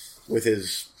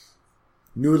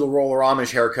noodle roller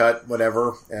Amish haircut,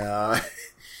 whatever.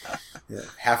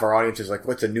 Half our audience is like,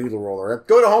 "What's a noodle roller?"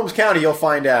 Go to Holmes County, you'll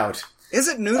find out. Is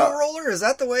it noodle roller? Is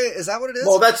that the way? Is that what it is?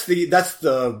 Well, that's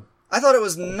the. I thought it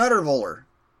was nutter roller.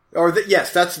 Or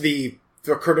yes, that's the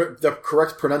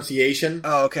correct pronunciation.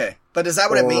 Oh, okay. But is that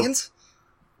what it means?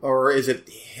 Or is it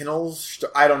Hinnels?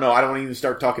 I don't know. I don't even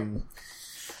start talking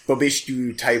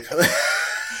Bobishtu type.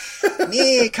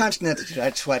 Nee, kannst nicht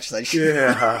Deutsch.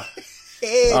 Yeah.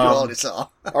 Hey, saw.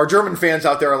 Our German fans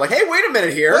out there are like, "Hey, wait a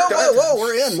minute here! Whoa!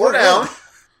 We're in. Slow down.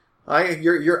 I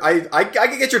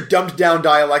can get your dumbed down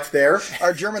dialect there."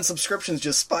 Our German subscriptions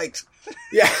just spiked.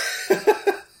 Yeah.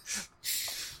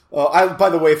 By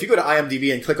the way, if you go to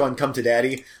IMDb and click on Come to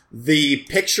Daddy, the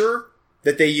picture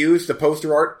that they use, the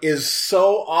poster art, is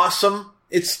so awesome.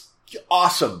 It's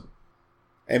awesome.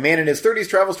 A man in his 30s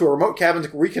travels to a remote cabin to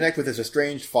reconnect with his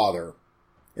estranged father.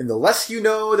 And the less you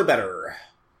know, the better.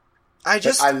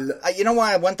 You know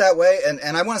why I went that way?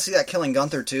 And I want to see that Killing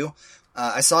Gunther, too.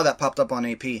 I saw that popped up on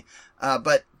AP.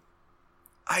 But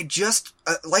I just,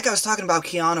 like I was talking about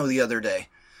Keanu the other day,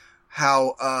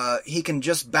 how he can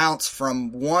just bounce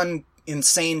from one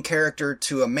insane character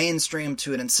to a mainstream,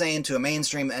 to an insane, to a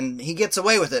mainstream, and he gets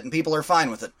away with it, and people are fine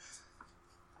with it.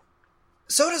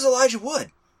 So does Elijah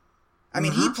Wood. I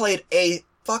mean, he played a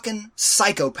fucking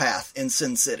psychopath in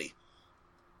Sin City.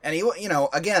 And he,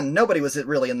 again, nobody was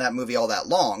really in that movie all that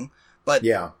long, but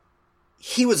yeah,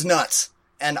 he was nuts,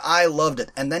 and I loved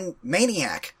it. And then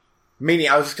Maniac.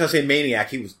 I was just going to say Maniac.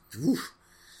 He was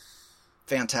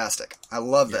fantastic. I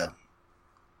love that.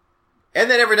 And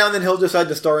then every now and then he'll decide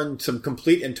to star in some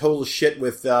complete and total shit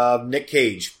with Nick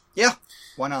Cage. Yeah,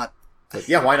 why not? But,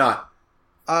 yeah, why not?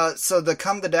 So the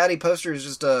Come to Daddy poster is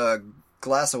just a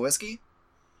glass of whiskey?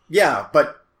 Yeah,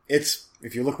 but it's,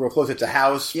 if you look real close, it's a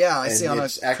house. Yeah, I see on a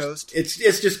coast. It's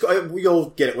just, you'll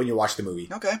get it when you watch the movie.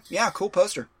 Okay, yeah, cool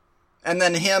poster. And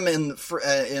then him in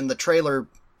the trailer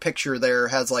picture there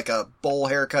has like a bowl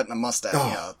haircut and a mustache.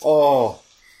 Oh.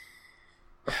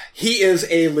 He is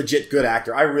a legit good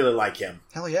actor. I really like him.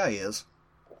 Hell yeah, he is.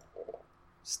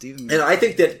 Stephen. And I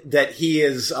think that he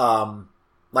is,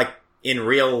 like, in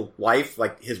real life,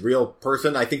 like his real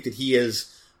person, I think that he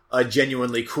is a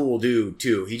genuinely cool dude,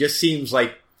 too. He just seems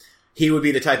like he would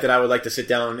be the type that I would like to sit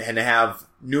down and have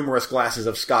numerous glasses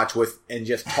of scotch with and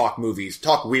just talk movies,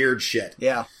 talk weird shit.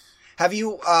 Yeah. Have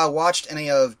you watched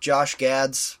any of Josh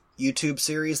Gad's YouTube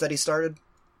series that he started?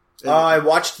 I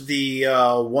watched the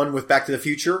one with Back to the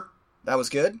Future. That was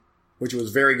good? Which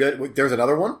was very good. There's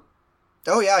another one?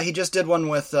 Oh, yeah. He just did one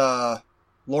with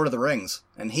Lord of the Rings.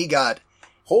 And he got...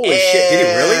 Holy shit, did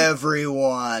he really?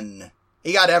 Everyone.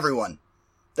 He got everyone.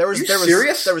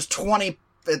 Serious? There was 20...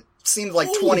 It seemed like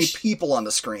 20 people on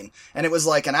the screen. And it was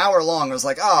like an hour long. I was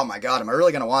like, oh my god, am I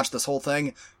really going to watch this whole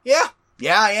thing? Yeah.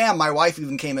 Yeah, I am. My wife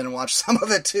even came in and watched some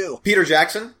of it, too. Peter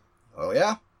Jackson? Oh,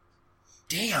 yeah.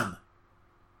 Damn.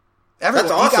 Everyone.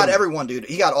 That's awesome. He got everyone, dude.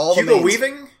 He got all Hugo the mains.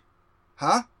 Weaving?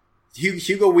 Huh?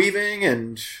 Hugo Weaving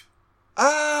and...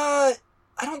 I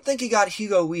don't think he got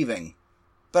Hugo Weaving.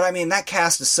 But, I mean, that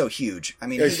cast is so huge. I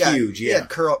mean, huge, yeah. He had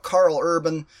Carl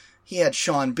Urban. He had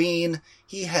Sean Bean.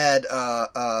 He had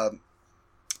the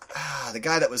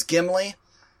guy that was Gimli.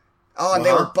 Oh, and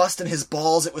they were busting his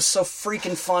balls. It was so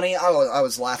freaking funny. I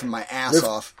was laughing my ass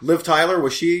off. Liv Tyler,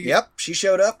 was she? Yep, she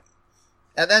showed up.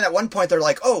 And then at one point they're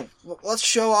like, oh, let's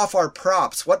show off our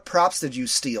props. What props did you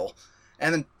steal?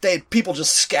 And then people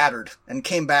just scattered and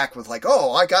came back with like,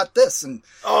 oh, I got this. And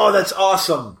oh, that's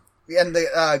awesome. And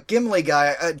the Gimli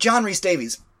guy, John Rhys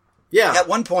Davies. Yeah. At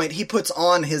one point, he puts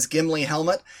on his Gimli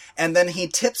helmet, and then he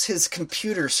tips his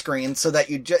computer screen so that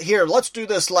here, let's do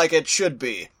this like it should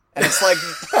be. And it's like,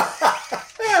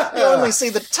 you only see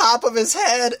the top of his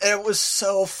head, and it was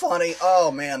so funny.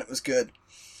 Oh man, it was good.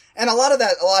 And a lot of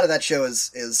that show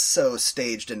is so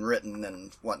staged and written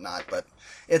and whatnot, but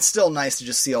it's still nice to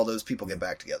just see all those people get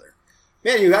back together.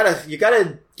 Man, you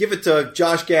gotta give it to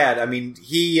Josh Gad. I mean,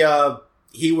 he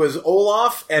was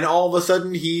Olaf, and all of a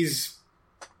sudden he's...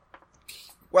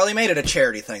 Well, he made it a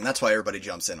charity thing. That's why everybody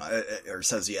jumps in or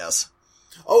says yes.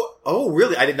 Oh,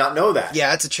 really? I did not know that.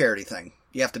 Yeah, it's a charity thing.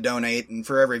 You have to donate, and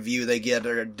for every view they get,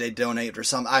 or they donate or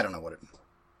something. I don't know what it.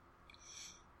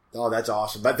 Oh, that's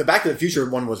awesome. But the Back to the Future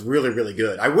one was really, really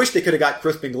good. I wish they could have got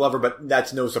Crispin Glover, but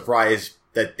that's no surprise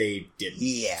that they didn't.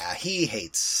 Yeah, he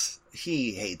hates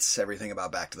everything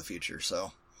about Back to the Future,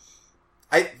 so.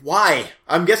 Why?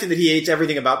 I'm guessing that he hates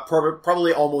everything about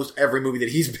probably almost every movie that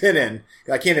he's been in.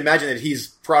 I can't imagine that he's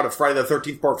proud of Friday the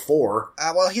 13th Part 4.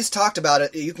 Well, he's talked about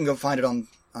it. You can go find it on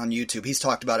YouTube. He's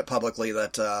talked about it publicly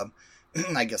that,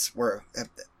 I guess we're...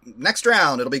 Next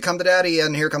round, it'll be Come to Daddy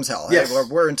and Here Comes Hell. Yes.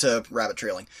 We're into rabbit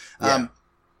trailing. Yeah.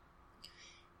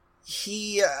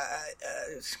 He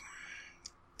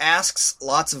asks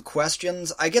lots of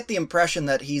questions. I get the impression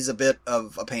that he's a bit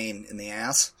of a pain in the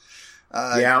ass.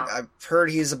 I've heard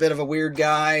he's a bit of a weird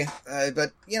guy,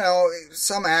 but,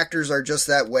 some actors are just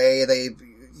that way. They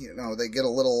get a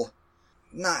little...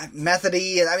 not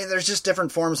methody. I mean, there's just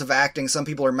different forms of acting. Some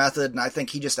people are method, and I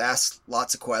think he just asks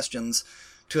lots of questions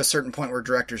to a certain point where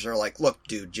directors are like, look,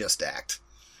 dude, just act.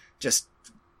 Just,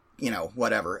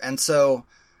 whatever. And so,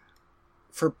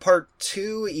 for part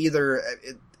 2,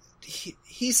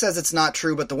 he says it's not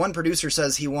true, but the one producer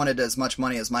says he wanted as much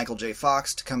money as Michael J.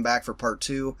 Fox to come back for part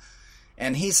 2.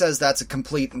 And he says that's a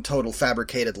complete and total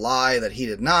fabricated lie, that he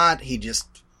did not. That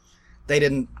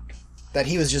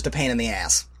he was just a pain in the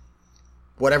ass.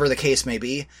 Whatever the case may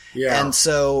be. Yeah. And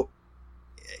so,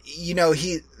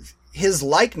 his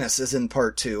likeness is in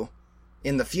part 2,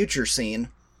 in the future scene.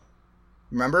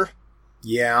 Remember?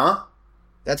 Yeah.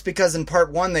 That's because in part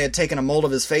 1 they had taken a mold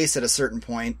of his face at a certain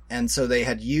point, and so they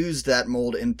had used that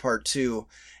mold in part 2,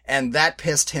 and that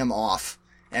pissed him off.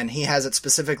 And he has it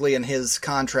specifically in his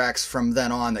contracts from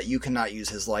then on that you cannot use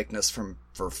his likeness for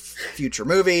future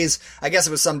movies. I guess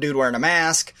it was some dude wearing a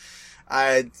mask.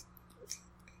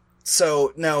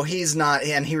 So, no, he's not,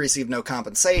 and he received no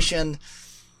compensation.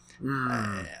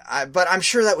 But I'm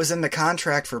sure that was in the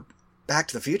contract for Back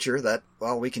to the Future that,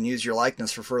 well, we can use your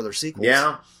likeness for further sequels.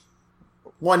 Yeah.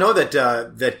 Well, I know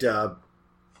that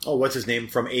what's his name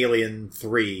from Alien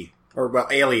 3, or, well,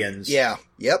 Aliens. Yeah.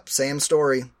 Yep. Same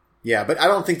story. Yeah, but I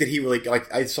don't think that he really,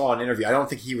 I saw an interview, I don't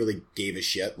think he really gave a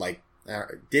shit.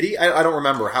 Did he? I don't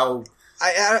remember how...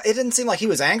 It didn't seem like he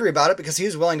was angry about it, because he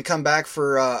was willing to come back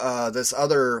for this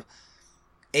other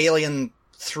Alien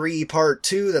 3 Part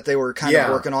 2 that they were kind of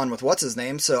working on with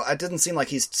what's-his-name, so it didn't seem like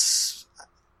he's...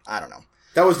 I don't know.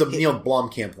 That was the Neil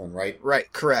Blomkamp one, right?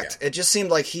 Right, correct. Yeah. It just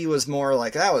seemed like he was more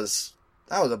like, that was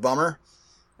a bummer.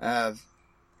 But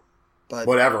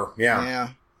whatever, yeah.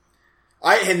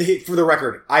 For the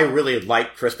record, I really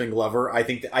like Crispin Glover. I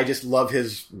think that I just love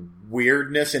his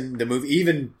weirdness in the movie.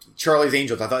 Even Charlie's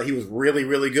Angels, I thought he was really,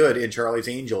 really good in Charlie's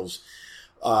Angels.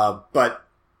 But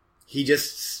he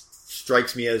just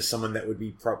strikes me as someone that would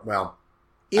be, I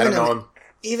don't know him.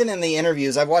 Even in the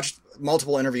interviews, I've watched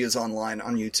multiple interviews online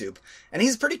on YouTube, and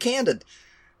he's pretty candid.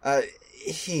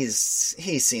 He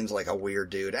seems like a weird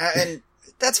dude, and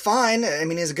that's fine. I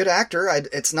mean, he's a good actor.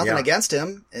 It's nothing against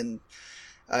him, and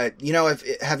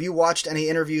have you watched any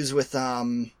interviews with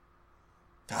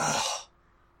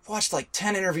watched like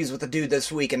 10 interviews with a dude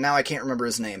this week, and now I can't remember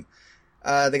his name.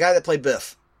 The guy that played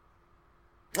Biff.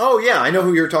 Oh yeah, I know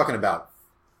who you're talking about.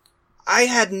 I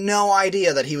had no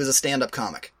idea that he was a stand-up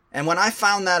comic. And when I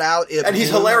found that out, he's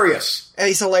hilarious.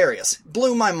 He's hilarious.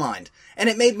 Blew my mind. And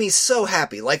it made me so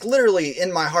happy. Like, literally,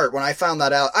 in my heart, when I found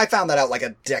that out like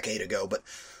a decade ago, but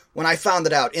when I found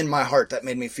it out in my heart, that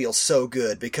made me feel so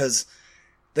good, because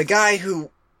the guy who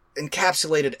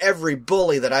encapsulated every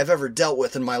bully that I've ever dealt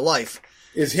with in my life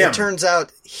is him. It turns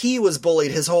out he was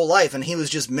bullied his whole life, and he was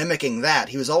just mimicking that.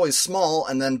 He was always small,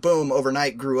 and then boom,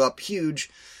 overnight grew up huge,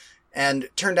 and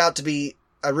turned out to be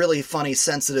a really funny,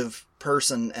 sensitive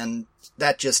person, and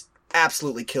that just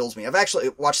absolutely kills me. I've actually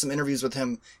watched some interviews with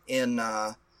him in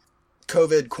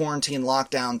COVID quarantine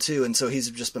lockdown too, and so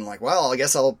he's just been like, well, I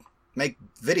guess I'll make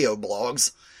video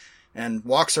blogs, and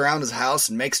walks around his house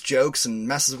and makes jokes and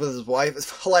messes with his wife.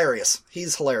 It's hilarious.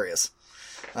 He's hilarious.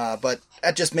 But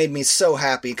that just made me so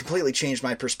happy. It completely changed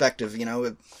my perspective,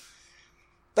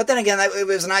 But then again, it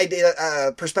was an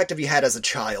idea, perspective you had as a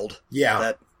child.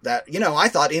 Yeah. That I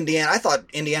thought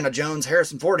Indiana Jones,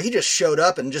 Harrison Ford, he just showed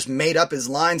up and just made up his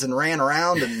lines and ran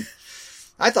around, and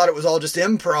I thought it was all just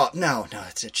improv. No,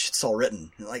 it's all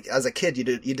written. Like, as a kid, you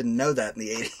didn't know that in the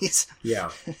 80s.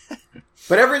 Yeah.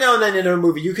 But every now and then in a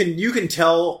movie, you can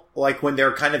tell, like, when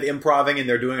they're kind of improving and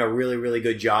they're doing a really, really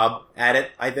good job at it,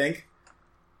 I think.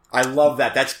 I love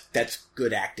that. That's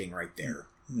good acting right there.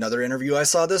 Another interview I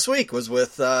saw this week was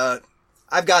with,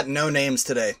 I've got no names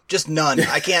today. Just none.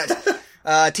 I can't.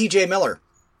 TJ Miller.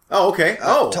 Oh, okay.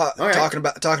 Talking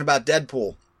about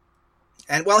Deadpool.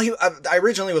 And I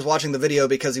originally was watching the video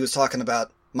because he was talking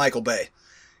about Michael Bay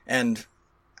and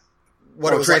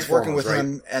what it was like working with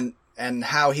him and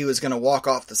how he was going to walk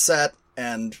off the set.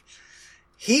 And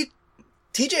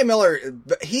TJ Miller,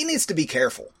 he needs to be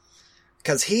careful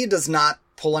because he does not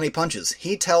pull any punches.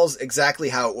 He tells exactly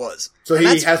how it was. So he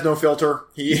has no filter?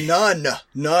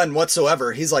 None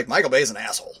whatsoever. He's like, Michael Bay's an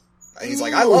asshole. He's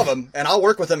like, I love him, and I'll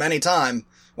work with him anytime.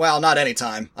 Well, not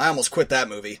anytime. I almost quit that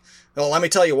movie. Well, let me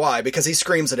tell you why. Because he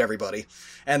screams at everybody.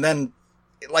 And then,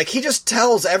 like, he just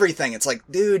tells everything. It's like,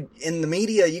 dude, in the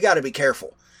media, you gotta be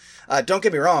careful. Don't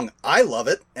get me wrong. I love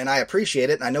it, and I appreciate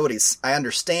it, and I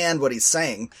understand what he's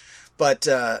saying. But,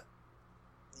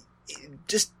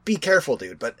 just be careful,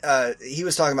 dude. But he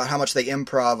was talking about how much they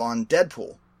improv on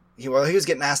Deadpool. He was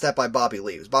getting asked that by Bobby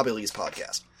Lee. It was Bobby Lee's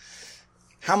podcast.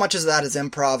 How much of that is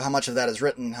improv? How much of that is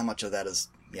written? How much of that is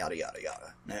yada, yada,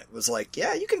 yada? And it was like,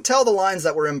 yeah, you can tell the lines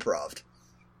that were improv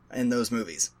in those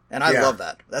movies. And I love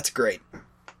that. That's great.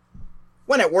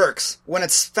 When it works. When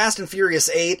it's Fast and Furious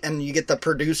 8 and you get the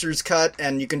producer's cut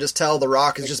and you can just tell The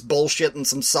Rock is just bullshit and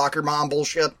some soccer mom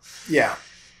bullshit. Yeah.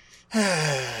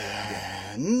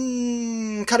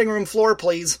 Cutting room floor,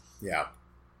 please. Yeah.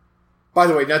 By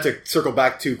the way, not to circle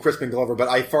back to Crispin Glover, but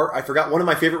I forgot one of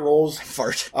my favorite roles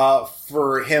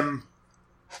for him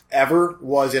ever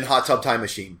was in Hot Tub Time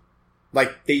Machine.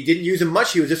 Like, they didn't use him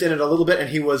much. He was just in it a little bit, and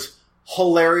he was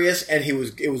hilarious, and it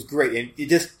was great. And you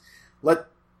just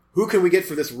who can we get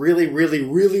for this really, really,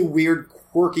 really weird,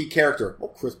 quirky character? Well,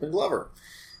 Crispin Glover.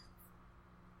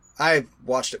 I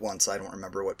watched it once. I don't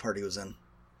remember what part he was in.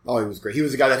 Oh, he was great. He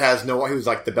was the guy that he was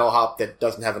like the bellhop that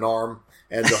doesn't have an arm.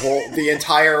 And the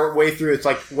entire way through, it's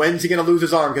like, when's he going to lose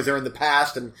his arm? Because they're in the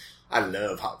past, and I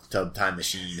love Hot Tub Time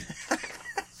Machine.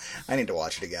 I need to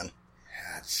watch it again.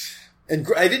 And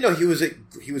I didn't know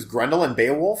he was Grendel in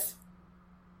Beowulf.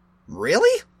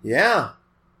 Really? Yeah.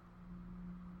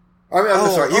 I mean, I'm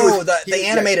sorry. The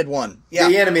animated one. Yeah.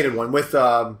 The animated one with,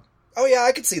 Oh yeah,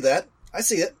 I could see that. I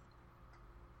see it.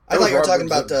 I thought you were talking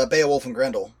about Beowulf and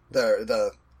Grendel.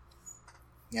 The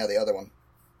other one.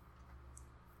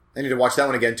 I need to watch that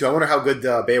one again, too. I wonder how good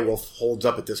Beowulf holds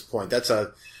up at this point.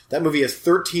 That movie is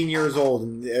 13 years old,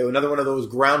 and another one of those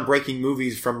groundbreaking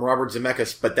movies from Robert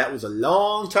Zemeckis, but that was a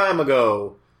long time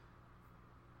ago.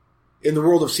 In the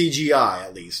world of CGI,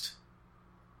 at least.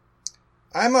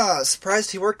 I'm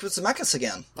surprised he worked with Zemeckis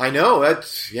again. I know,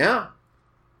 yeah.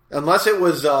 Unless it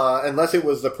was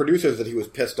the producers that he was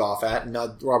pissed off at, and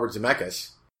not Robert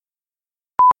Zemeckis.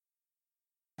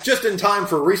 Just in time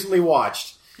for Recently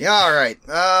Watched. Yeah, all right.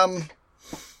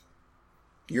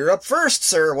 You're up first,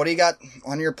 sir. What do you got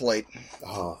on your plate?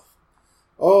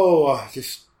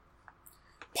 Just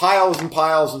piles and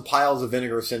piles and piles of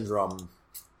Vinegar Syndrome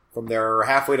from their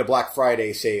halfway to Black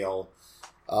Friday sale.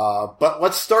 But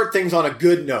let's start things on a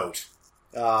good note.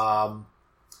 I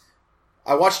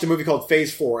watched a movie called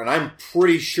Phase 4, and I'm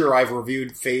pretty sure I've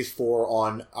reviewed Phase 4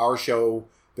 on our show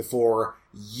before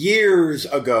years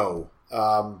ago.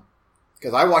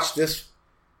 Because I watched this.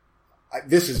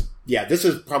 This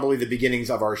is probably the beginnings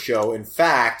of our show. In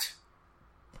fact,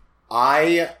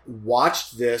 I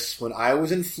watched this when I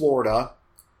was in Florida,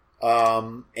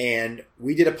 and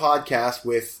we did a podcast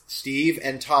with Steve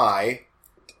and Ty,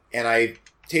 and I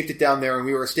taped it down there, and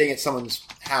we were staying at someone's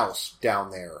house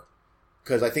down there,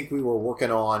 because I think we were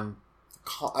working on,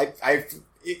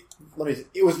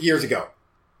 it was years ago.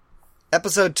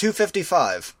 Episode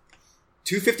 255.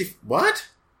 250, what?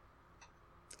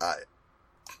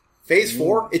 Phase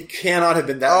 4? It cannot have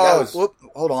been that.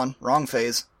 Hold on. Wrong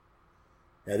phase.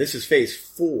 Yeah, this is Phase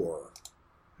 4.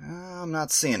 I'm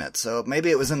not seeing it, so maybe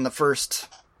it was in the first...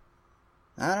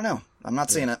 I don't know. I'm not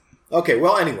seeing it. Okay,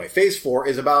 well, anyway, Phase 4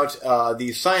 is about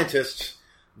these scientists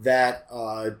that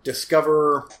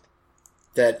discover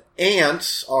that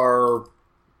ants are...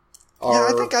 Yeah,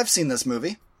 I think I've seen this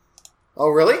movie. Oh,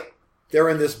 really? They're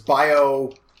in this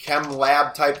biochem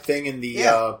lab type thing in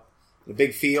the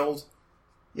big field.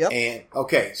 Yep. And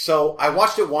okay, so I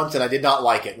watched it once and I did not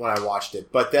like it when I watched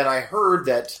it, but then I heard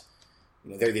that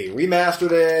they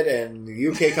remastered it and the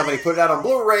UK company put it out on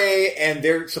Blu-ray,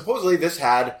 and supposedly this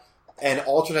had an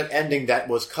alternate ending that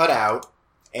was cut out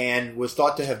and was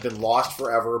thought to have been lost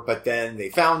forever, but then they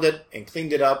found it and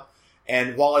cleaned it up.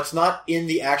 And while it's not in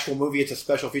the actual movie, it's a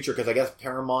special feature because I guess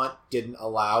Paramount didn't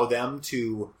allow them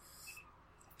to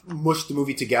mush the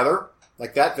movie together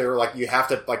like that. They're like, you have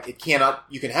to, like, it cannot,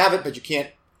 you can have it, but you can't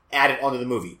add it onto the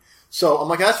movie. So I'm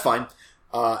like, that's fine.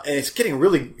 And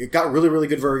it got really, really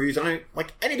good reviews. And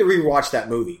I need to rewatch that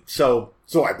movie. So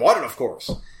I bought it, of course.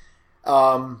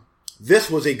 This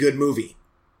was a good movie.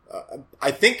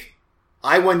 I think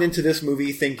I went into this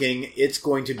movie thinking it's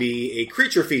going to be a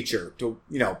creature feature, to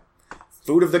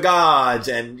food of the gods,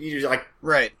 and you're like,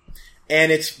 Right.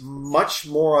 and it's much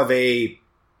more of a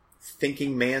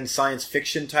thinking man science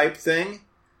fiction type thing,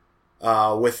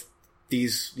 with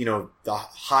these, the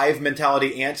hive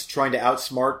mentality ants trying to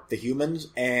outsmart the humans,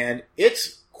 and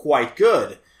it's quite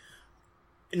good.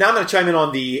 Now I'm going to chime in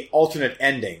on the alternate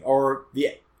ending, or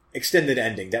the extended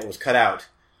ending that was cut out.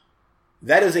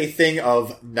 That is a thing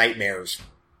of nightmares.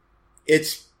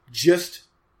 It's just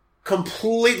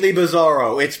completely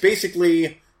bizarro. It's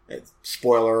basically,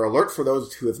 spoiler alert for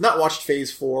those who have not watched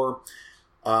Phase 4,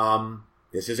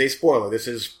 this is a spoiler.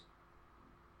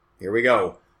 Here we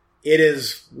go. It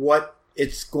is what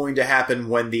it's going to happen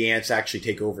when the ants actually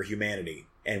take over humanity.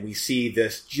 And we see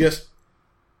this just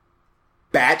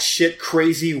batshit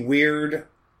crazy weird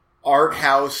art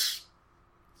house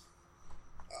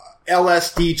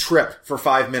LSD trip for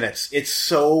 5 minutes. It's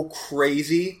so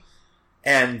crazy.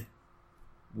 And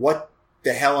what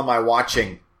the hell am I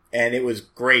watching? And it was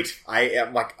great. I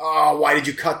am like, oh, why did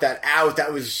you cut that out?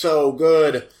 That was so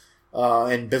good.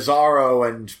 And bizarro,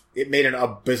 and it made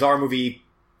a bizarre movie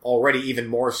already even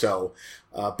more so.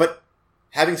 But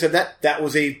having said that, that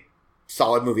was a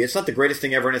solid movie. It's not the greatest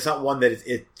thing ever, and it's not one that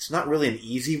it's not really an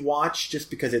easy watch, just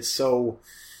because it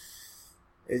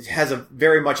has a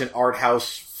very much an art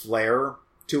house flair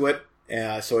to it.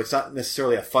 So it's not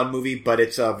necessarily a fun movie, but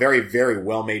it's a very, very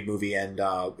well-made movie, and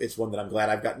it's one that I'm glad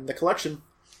I've got in the collection.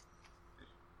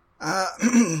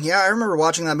 Yeah, I remember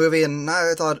watching that movie, and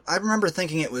I remember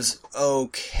thinking it was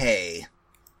okay.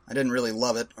 I didn't really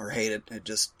love it or hate it. It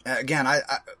just, again, I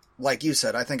like you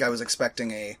said, I think I was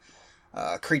expecting a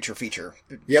creature feature.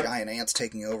 Yep. Giant ants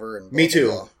taking over. And Me too.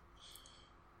 blah.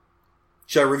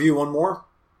 Should I review one more?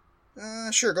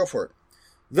 Sure, go for it.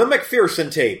 The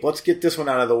McPherson tape. Let's get this one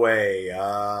out of the way.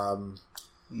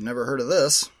 Never heard of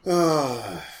this.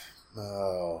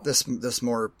 Oh. This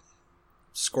more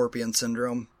Scorpion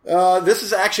Syndrome. This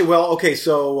is actually, well, okay,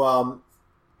 so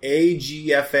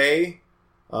AGFA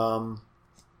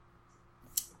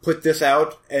put this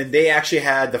out, and they actually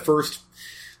had the first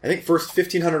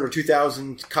 1,500 or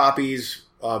 2,000 copies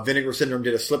Vinegar Syndrome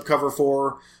did a slipcover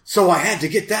for, so I had to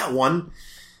get that one.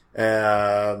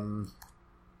 And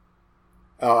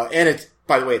it's,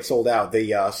 by the way, it sold out.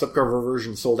 The slipcover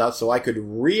version sold out, so I could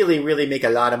really, really make a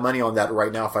lot of money on that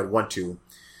right now if I'd want to.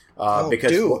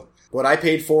 Because what I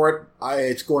paid for it,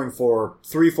 it's going for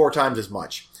 3-4 times as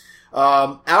much.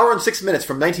 Hour and 6 minutes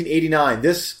from 1989.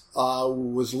 This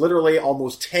was literally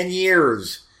almost 10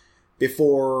 years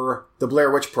before the Blair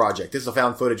Witch Project. This is a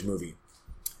found footage movie.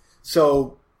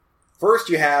 So, first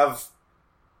you have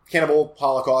Cannibal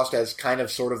Holocaust as kind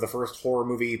of sort of the first horror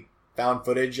movie found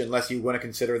footage, unless you want to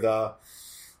consider the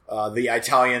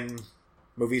Italian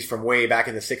movies from way back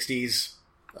in the 60s,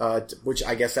 which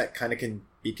I guess that kind of can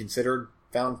be considered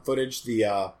found footage.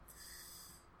 The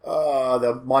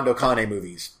Mondo Cane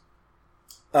movies.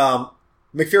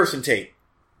 McPherson tape.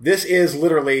 This is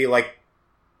literally like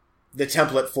the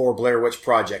template for Blair Witch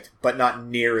Project, but not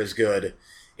near as good.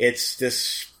 It's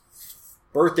this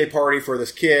birthday party for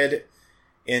this kid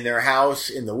in their house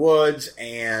in the woods,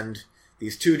 and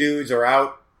these two dudes are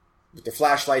out with their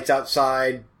flashlights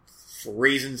outside for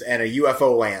reasons, and a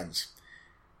UFO lands.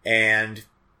 And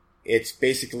it's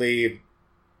basically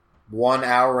 1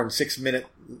 hour and 6 minutes,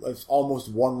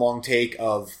 almost one long take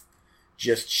of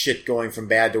just shit going from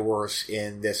bad to worse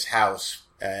in this house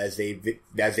as they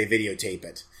videotape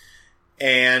it.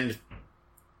 And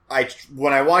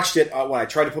when I watched it, when I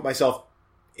tried to put myself,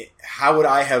 how would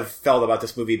I have felt about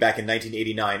this movie back in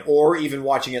 1989, or even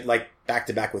watching it like back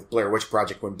to back with Blair Witch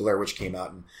Project when Blair Witch came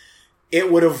out? And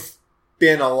it would have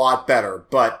been a lot better.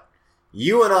 But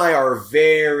you and I are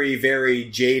very, very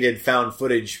jaded found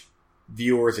footage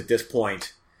viewers at this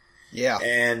point. Yeah.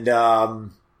 And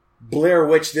Blair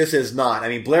Witch, this is not. I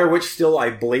mean, Blair Witch still,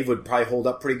 I believe, would probably hold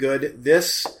up pretty good.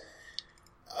 This,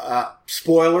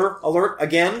 spoiler alert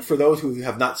again, for those who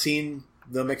have not seen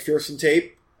the McPherson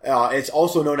tape, it's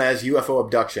also known as UFO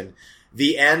abduction.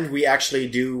 The end, we actually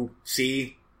do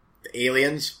see the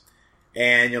aliens,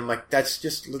 and I'm like, that's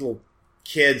just little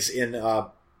kids in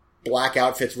black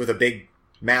outfits with a big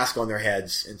mask on their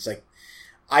heads. It's like,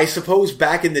 I suppose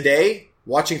back in the day,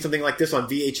 watching something like this on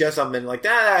VHS, I've been like,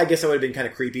 I guess that would have been kind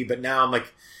of creepy, but now I'm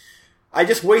like, I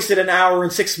just wasted an hour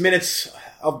and 6 minutes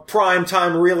of prime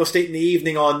time real estate in the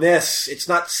evening on this. It's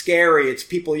not scary. It's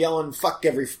people yelling fuck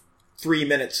every 3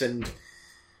 minutes and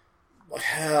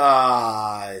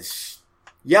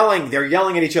yelling. They're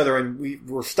yelling at each other, and we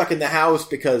were stuck in the house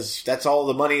because that's all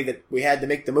the money that we had to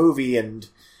make the movie. And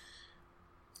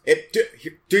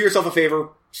do yourself a favor,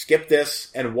 skip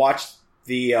this and watch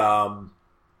The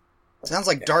Sounds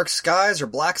like Dark Skies or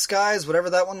Black Skies,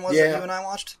 whatever that one was that you and I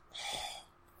watched.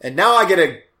 And now I get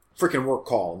a freaking work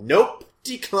call. Nope,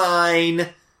 decline.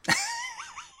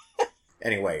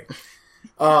 Anyway,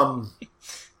 what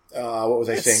was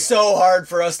I saying? It's so hard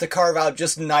for us to carve out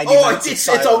just 90 minutes of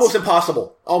silence. It's almost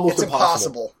impossible. Almost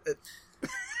impossible.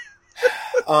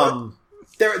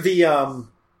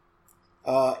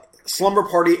 Slumber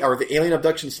Party, or the Alien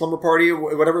Abduction Slumber Party,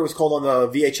 whatever it was called on the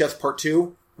VHS Part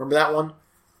 2. Remember that one?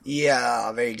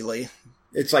 Yeah, vaguely.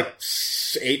 It's like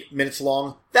 8 minutes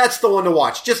long. That's the one to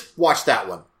watch. Just watch that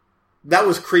one. That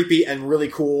was creepy and really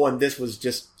cool, and this was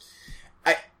just...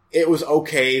 it was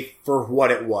okay for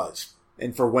what it was,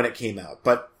 and for when it came out.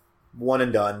 But, one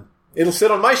and done. It'll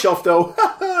sit on my shelf, though.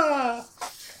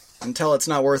 Until it's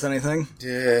not worth anything?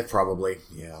 Probably,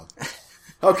 yeah.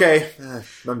 Okay,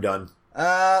 I'm done.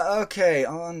 Okay,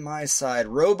 on my side,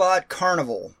 Robot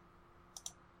Carnival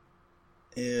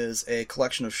is a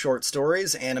collection of short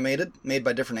stories, animated, made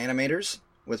by different animators,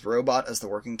 with robot as the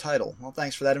working title. Well,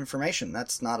 thanks for that information.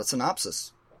 That's not a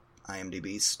synopsis.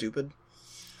 IMDb, stupid.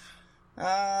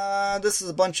 This is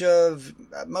a bunch of,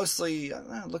 mostly,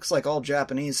 looks like all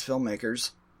Japanese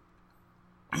filmmakers.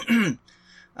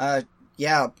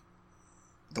 Yeah,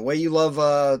 the way you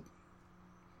love,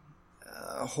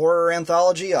 horror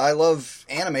anthology, I love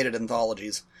animated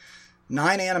anthologies.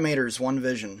 9 animators, 1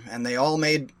 vision, and they all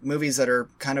made movies that are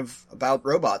kind of about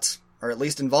robots, or at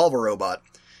least involve a robot.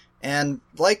 And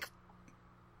like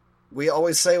we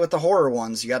always say with the horror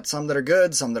ones, you got some that are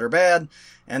good, some that are bad,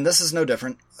 and this is no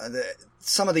different.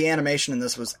 Some of the animation in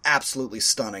this was absolutely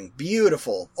stunning.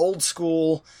 Beautiful, old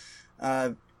school,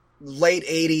 late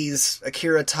 80s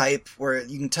Akira type, where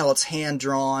you can tell it's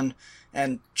hand-drawn,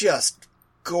 and just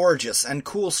gorgeous, and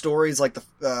cool stories like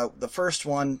the first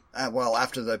one,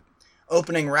 after the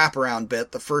opening wraparound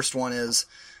bit, the first one is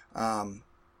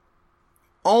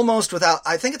almost without,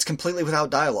 I think it's completely without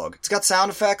dialogue. It's got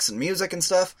sound effects and music and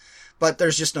stuff, but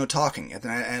there's just no talking.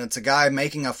 And it's a guy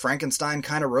making a Frankenstein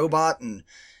kind of robot, and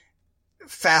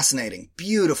fascinating,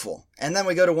 beautiful. And then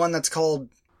we go to one that's called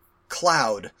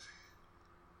Cloud.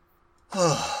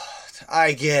 Oh,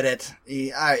 I get it.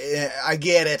 I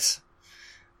get it.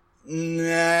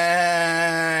 No,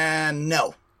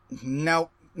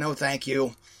 thank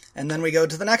you. And then we go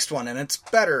to the next one, and it's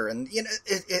better, and you know,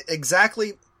 it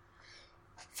exactly.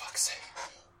 Fuck's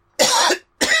sake.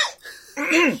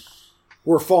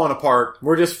 We're falling apart.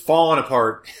 We're just falling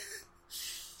apart.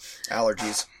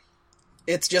 Allergies.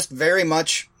 It's just very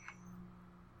much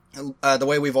the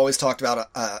way we've always talked about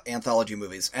anthology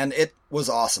movies, and it was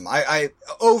awesome. I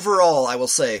overall, I will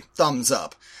say, thumbs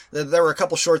up. There were a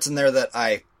couple shorts in there that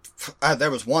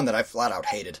there was one that I flat out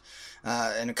hated,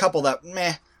 and a couple that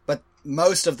meh. But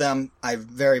most of them I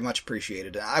very much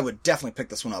appreciated. I would definitely pick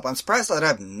this one up. I'm surprised that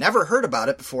I've never heard about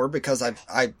it before, because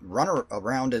I run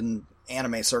around in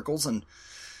anime circles, and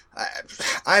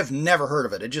I've never heard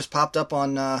of it. It just popped up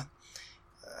on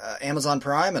Amazon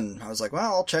Prime, and I was like,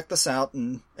 well, I'll check this out.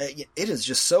 And it is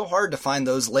just so hard to find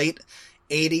those late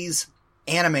 80s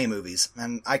anime movies,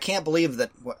 and I can't believe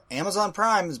that Amazon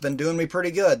Prime has been doing me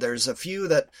pretty good. There's a few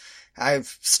that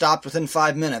I've stopped within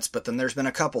 5 minutes, but then there's been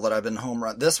a couple that I've been home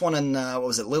run. This one and what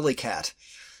was it, Lily Cat,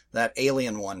 that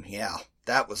alien one, yeah,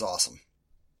 that was awesome.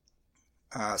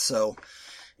 So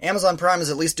Amazon Prime is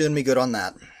at least doing me good on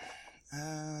that.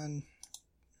 And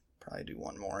probably do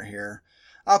one more here.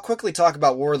 I'll quickly talk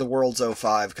about War of the Worlds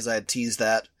 05, because I had teased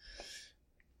that.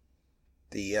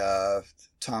 The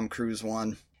Tom Cruise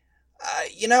one.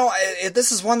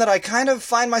 This is one that I kind of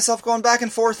find myself going back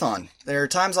and forth on. There are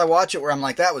times I watch it where I'm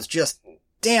like, that was just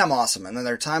damn awesome. And then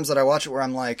there are times that I watch it where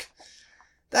I'm like,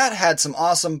 that had some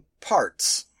awesome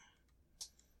parts.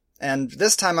 And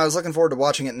this time I was looking forward to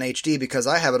watching it in HD, because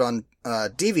I have it on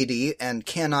DVD and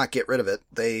cannot get rid of it.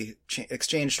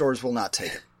 Exchange stores will not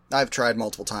take it. I've tried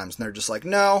multiple times, and they're just like,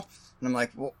 no. And I'm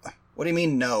like, well, what do you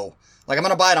mean no? Like, I'm going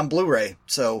to buy it on Blu-ray,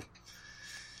 so...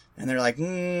 And they're like,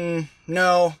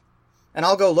 no. And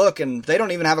I'll go look, and they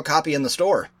don't even have a copy in the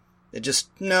store. It just,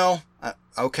 no.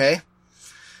 Okay.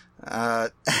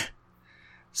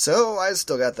 So I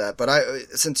still got that. But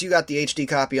since you got the HD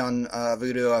copy on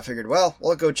Vudu, I figured, well,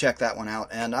 we'll go check that one out.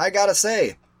 And I gotta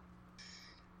say,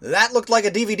 that looked like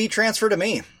a DVD transfer to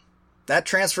me. That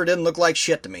transfer didn't look like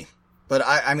shit to me. But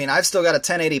I mean, I've still got a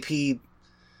 1080p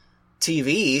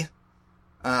TV.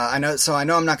 I know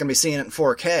I'm not going to be seeing it in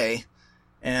 4K.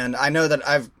 And I know that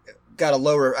I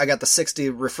got the 60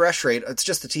 refresh rate. It's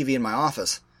just the TV in my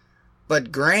office.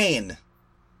 But grain,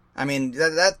 I mean,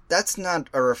 that's not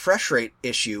a refresh rate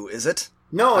issue, is it?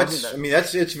 No, it's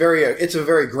a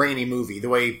very grainy movie, the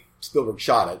way Spielberg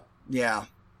shot it. Yeah.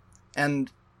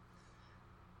 And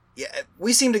yeah,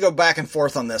 we seem to go back and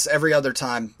forth on this every other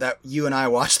time that you and I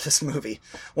watch this movie.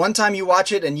 One time you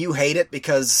watch it and you hate it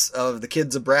because of the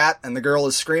kid's a brat and the girl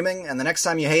is screaming, and the next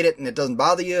time you hate it and it doesn't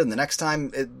bother you, and the next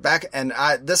time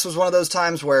this was one of those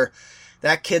times where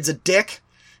that kid's a dick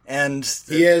and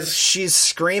she's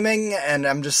screaming, and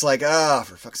I'm just like, oh,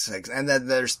 for fuck's sakes. And then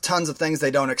there's tons of things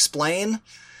they don't explain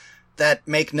that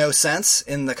make no sense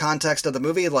in the context of the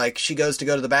movie. Like, she goes to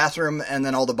the bathroom, and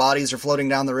then all the bodies are floating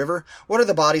down the river. What are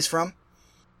the bodies from?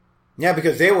 Yeah,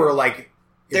 because they were, like,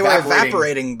 They were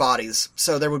evaporating bodies,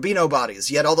 so there would be no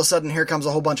bodies. Yet all of a sudden, here comes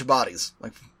a whole bunch of bodies.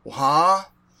 Like, huh?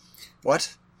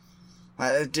 What?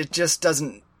 It just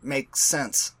doesn't make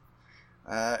sense.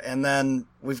 And then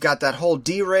we've got that whole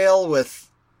derail with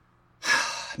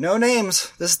no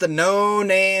names. This is the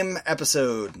no-name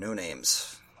episode. No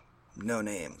names. No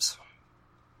names.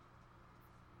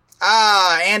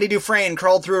 Andy Dufresne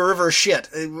crawled through a river of shit.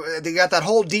 They got that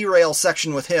whole derail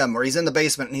section with him where he's in the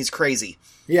basement and he's crazy.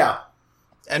 Yeah.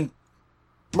 And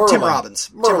Merlin. Tim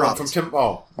Robbins. Merlin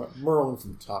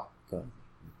from Top Gun.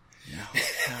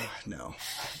 No.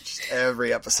 Just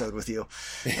every episode with you.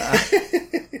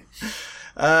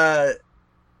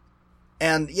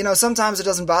 And, sometimes it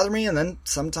doesn't bother me, and then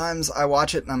sometimes I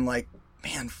watch it and I'm like,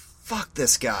 man, fuck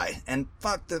this guy. And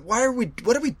what are we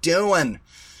doing?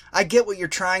 I get what you're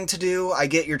trying to do. I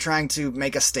get you're trying to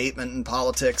make a statement in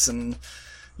politics and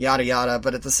yada yada,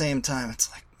 but at the same time, it's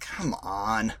like, come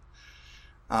on.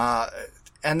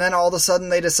 And then all of a sudden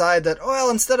they decide that, well,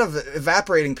 instead of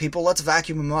evaporating people, let's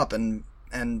vacuum them up and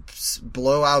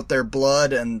blow out their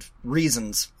blood and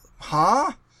reasons.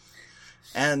 Huh?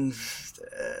 And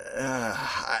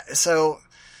so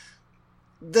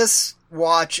this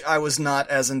watch, I was not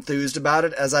as enthused about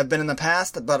it as I've been in the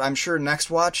past, but I'm sure next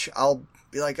watch I'll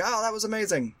be like, oh, that was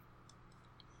amazing.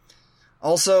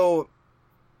 Also,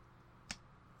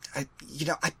 I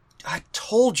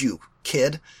told you,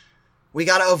 kid, we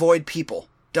gotta avoid people.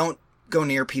 Don't go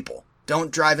near people.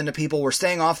 Don't drive into people. We're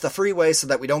staying off the freeway so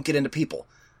that we don't get into people.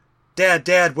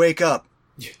 Dad, wake up.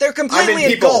 They're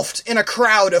completely engulfed in a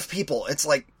crowd of people. It's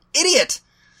like, idiot!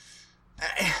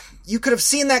 You could have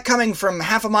seen that coming from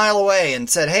half a mile away and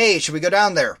said, hey, should we go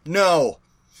down there? No.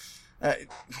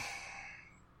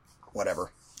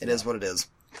 Whatever. It is what it is.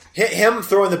 Him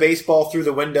throwing the baseball through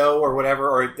the window or whatever,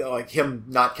 or like him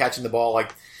not catching the ball, I'm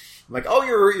like, oh,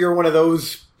 you're one of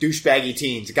those douchebaggy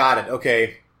teens. Got it.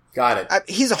 Okay. Got it.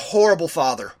 He's a horrible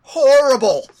father.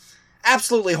 Horrible.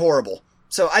 Absolutely horrible.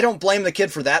 So I don't blame the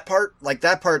kid for that part. Like,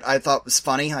 that part I thought was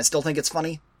funny. I still think it's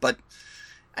funny, but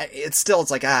it's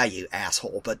like, you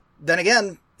asshole. But then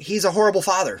again, he's a horrible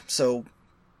father, so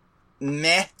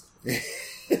meh.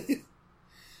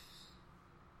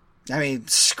 I mean,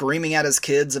 screaming at his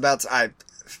kids about,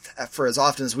 for as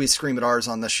often as we scream at ours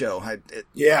on the show.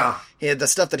 Yeah. The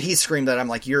stuff that he screamed at, I'm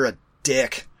like, you're a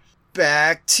dick.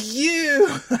 Back to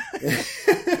you.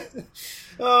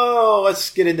 Oh, let's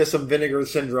get into some Vinegar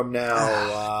Syndrome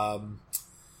now.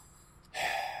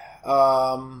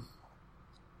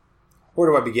 Where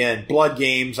do I begin? Blood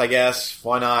Games, I guess.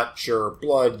 Why not? Sure.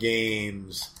 Blood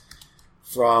Games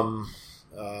from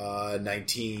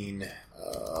 19...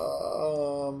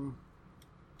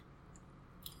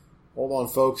 hold on,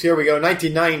 folks. Here we go.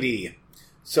 1990.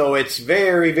 So it's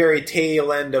very, very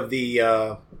tail end of the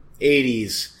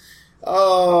 80s.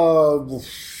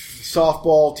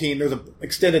 Softball team. There's an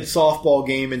extended softball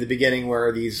game in the beginning where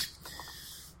this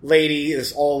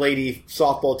all-lady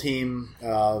softball team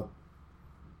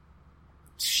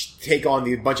take on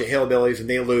the bunch of hillbillies and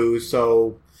they lose.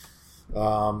 So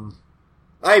I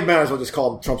might as well just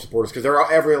call them Trump supporters because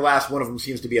every last one of them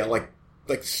seems to be a like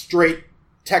straight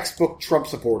textbook Trump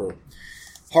supporter,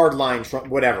 hardline Trump,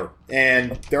 whatever,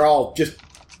 and they're all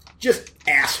just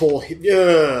asshole.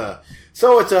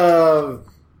 So it's a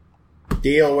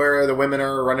deal where the women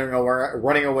are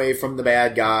running away from the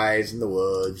bad guys in the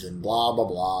woods and blah blah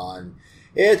blah, and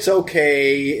it's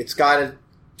okay. It's got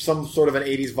some sort of an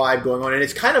 80s vibe going on, and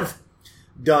it's kind of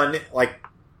done like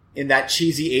in that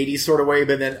cheesy 80s sort of way,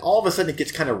 but then all of a sudden it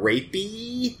gets kind of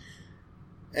rapey,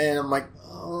 and I'm like,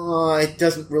 oh, it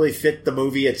doesn't really fit the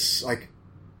movie. It's like,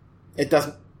 it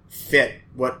doesn't fit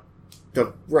what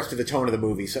the rest of the tone of the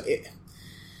movie, so it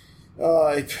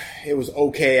was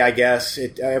okay, I guess.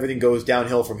 Everything goes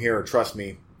downhill from here, trust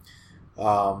me.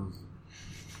 That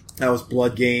was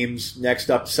Blood Games.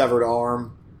 Next up, Severed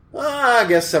Arm. I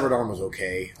guess Severed Arm was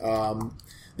okay.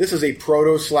 This is a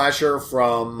proto-slasher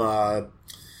from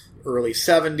early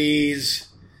 70s,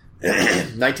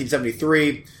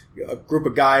 1973. A group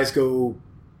of guys go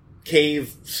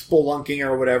cave spelunking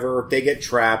or whatever. They get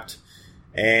trapped,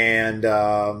 and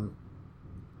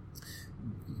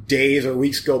days or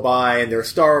weeks go by and they're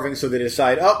starving, so they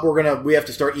decide, we have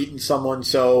to start eating someone,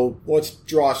 so let's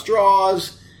draw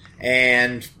straws.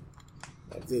 And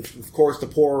of course, the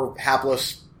poor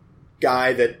hapless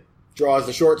guy that draws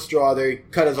the short straw, they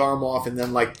cut his arm off, and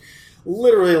then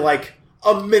literally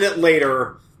a minute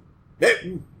later,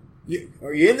 hey,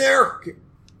 are you in there?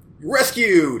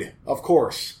 Rescued, of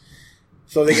course.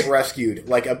 So they get rescued,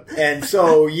 and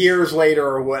so years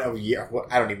later, or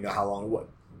I don't even know how long.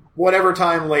 Whatever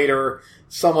time later,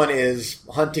 someone is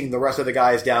hunting the rest of the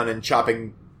guys down and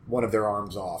chopping one of their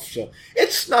arms off. So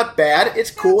it's not bad.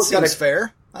 It's cool. That seems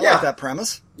fair. I like that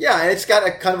premise. Yeah, and it's got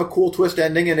a kind of a cool twist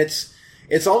ending, and it's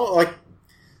almost like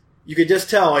you could just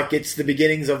tell it's the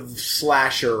beginnings of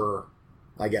slasher.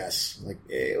 I guess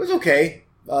it was okay.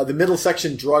 The middle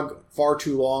section drug far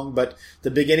too long, but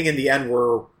the beginning and the end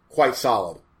were quite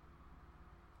solid.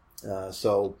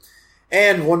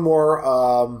 And one more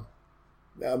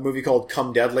a movie called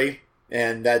Come Deadly,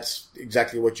 and that's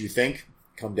exactly what you think.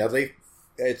 Come Deadly.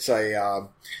 It's a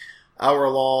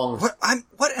hour-long...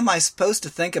 What am I supposed to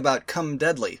think about Come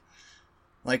Deadly?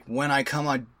 Like, when I come,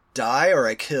 I die or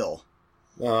I kill?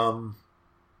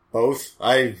 Both.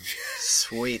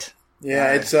 Sweet.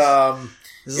 Yeah, This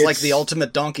is like the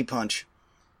ultimate donkey punch.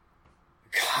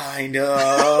 Kind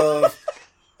of.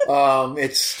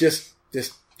 It's just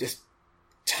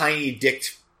tiny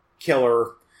dicked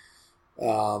killer.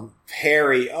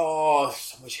 Hairy. Oh,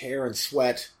 so much hair and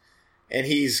sweat. And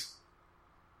he's...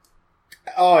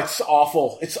 Oh, it's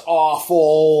awful. It's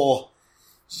awful.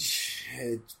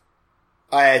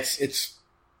 It's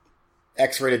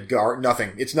X-rated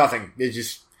nothing. It's nothing. It's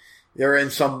just... They're in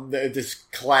this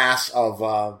class of,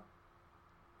 a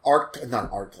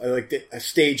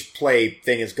stage play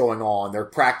thing is going on. They're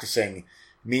practicing.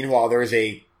 Meanwhile, there's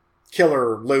a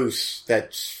killer loose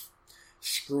that's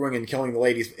screwing and killing the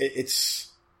ladies.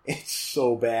 It's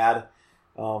so bad.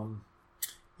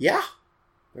 Yeah.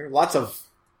 There are lots of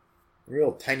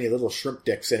real tiny little shrimp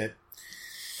dicks in it.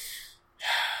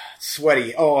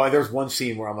 Sweaty. Oh, there's one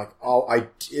scene where I'm like,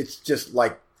 it's just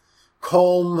like,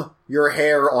 comb your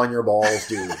hair on your balls,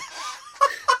 dude.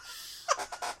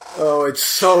 Oh, it's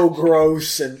so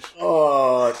gross, and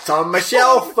it's on my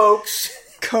shelf, folks.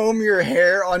 Comb your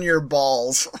hair on your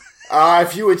balls.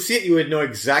 If you would see it, you would know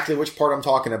exactly which part I'm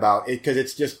talking about. Because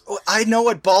it's just... I know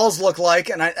what balls look like,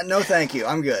 and no thank you,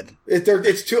 I'm good.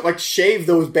 It's too... shave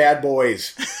those bad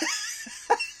boys.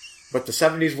 But the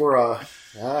 70s were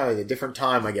a different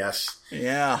time, I guess.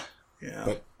 Yeah.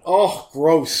 But,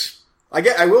 gross.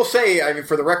 I will say,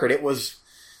 for the record, it was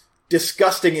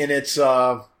disgusting in its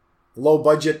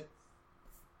low-budget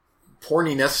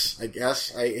porniness, I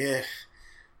guess.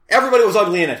 Everybody was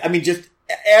ugly in it. Just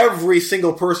every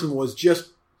single person was just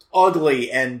ugly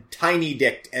and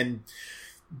tiny-dicked and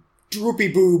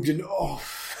droopy-boobed and...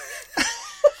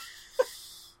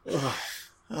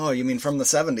 Oh, you mean from the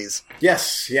 70s?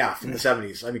 Yes, yeah, from the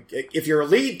 70s. If your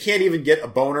lead can't even get a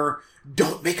boner,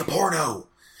 don't make a porno.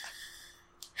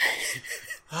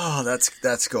 Oh,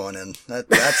 that's going in.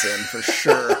 That's in for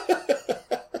sure.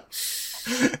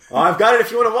 I've got it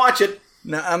if you want to watch it.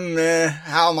 No,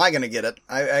 how am I going to get it?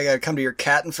 I got to come to your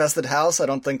cat-infested house? I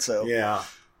don't think so. Yeah.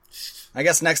 I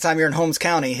guess next time you're in Holmes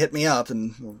County, hit me up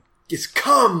and... It's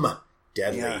Come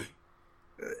Deadly. Yeah.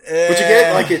 But you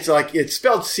get it's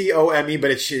spelled C-O-M-E, but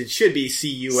it should be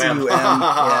C-U-M. C-U-M,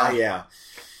 yeah. Yeah.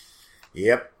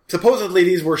 Yep. Supposedly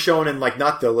these were shown in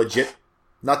not the legit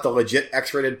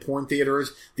X-rated porn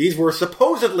theaters. These were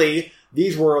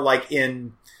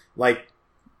in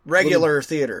regular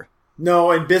theater.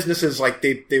 No, in businesses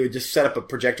they would just set up a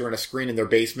projector and a screen in their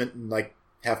basement and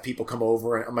have people come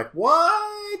over, and I'm like,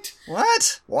 what?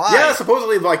 What? Why? Yeah,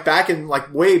 supposedly back in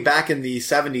way back in the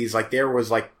 70s,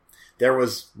 there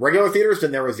was regular theaters,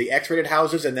 then there was the X-rated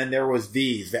houses, and then there was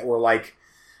these that were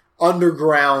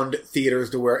underground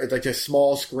theaters to where it's a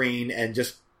small screen and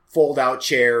just fold out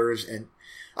chairs, and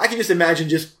I can just imagine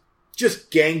just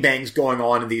gangbangs going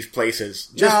on in these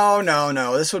places.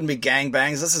 No. This wouldn't be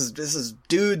gangbangs. This is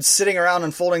dudes sitting around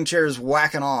in folding chairs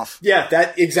whacking off.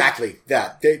 Yeah, exactly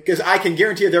that. Because I can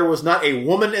guarantee you there was not a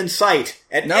woman in sight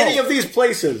at any of these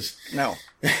places. No.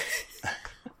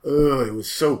 It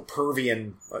was so pervy,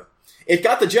 and it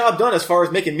got the job done as far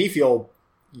as making me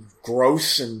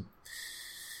gross and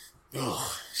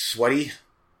sweaty.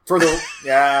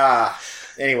 Yeah.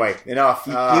 Anyway, enough.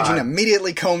 Eugene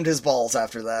immediately combed his balls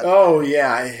after that. Oh,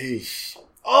 yeah. They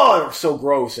were so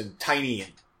gross and tiny.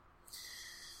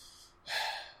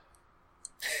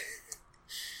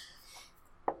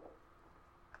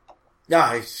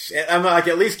 I'm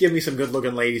at least give me some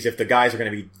good-looking ladies if the guys are going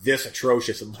to be this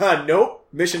atrocious. And, nope,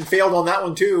 mission failed on that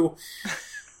one, too.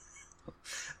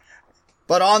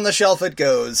 But on the shelf it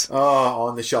goes. Oh,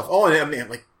 on the shelf. Oh, and I mean,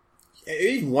 like,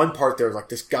 even one part there was like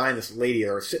this guy and this lady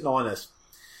are sitting on this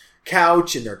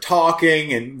couch and they're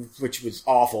talking, and which was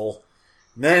awful.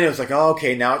 And then it was like, oh,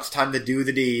 okay, now it's time to do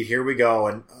the deed. Here we go.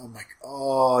 And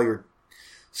you're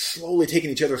slowly taking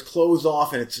each other's clothes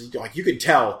off, and it's like you can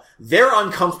tell they're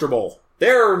uncomfortable.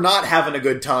 They're not having a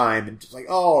good time, and just like,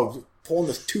 oh, pulling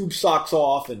this tube socks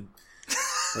off, and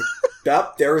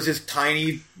like, there's his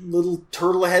tiny little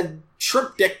turtle head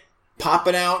shrimp dick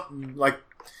popping out, and like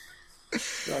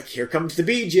here comes the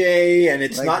BJ, and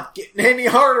it's not getting any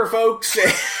harder, folks.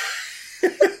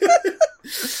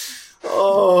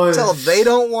 Oh, tell them they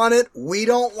don't want it. We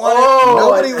don't want it.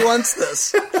 Nobody wants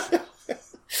this.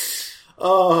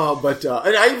 Oh, but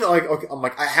and I even I'm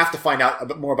like, I have to find out a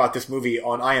bit more about this movie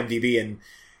on IMDb, and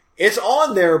it's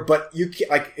on there, but you can't,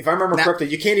 like, if I remember correctly,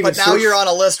 you can't even. But now you're on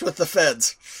a list with the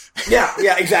feds. Yeah,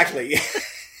 exactly.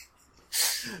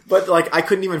 But like, I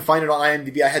couldn't even find it on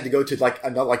IMDb. I had to go to like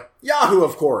another, like Yahoo,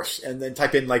 of course, and then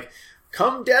type in like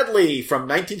 "Come Deadly" from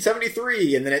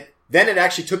 1973, and then it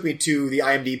actually took me to the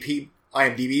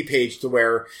IMDb page to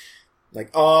where, like,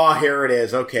 oh, here it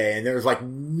is. Okay, and there's like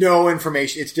no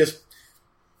information. It's just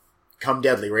 "Come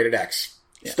Deadly," rated X,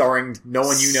 starring no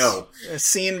one you know,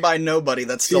 seen by nobody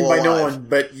that's still alive. Seen by no one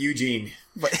but Eugene,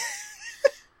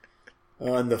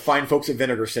 and the fine folks at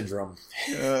Vinegar Syndrome.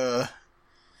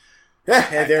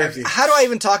 How do I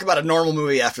even talk about a normal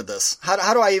movie after this?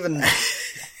 How do I even...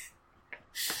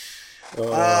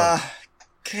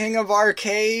 King of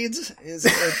Arcades is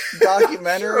a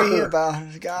documentary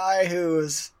about a guy who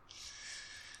is...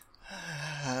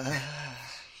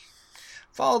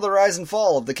 Follow the rise and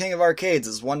fall of the King of Arcades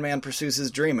as one man pursues his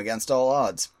dream against all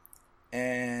odds.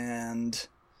 And...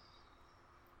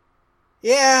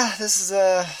 yeah, this is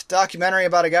a documentary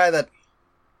about a guy that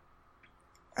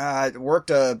worked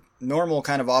a normal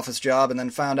kind of office job and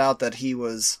then found out that he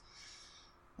was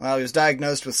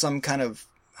diagnosed with some kind of,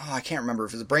 I can't remember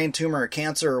if it was a brain tumor or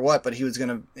cancer or what, but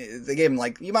they gave him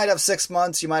like, you might have 6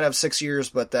 months, you might have 6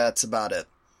 years, but that's about it.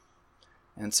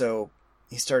 And so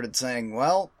he started saying,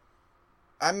 well,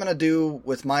 I'm going to do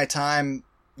with my time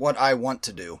what I want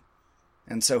to do.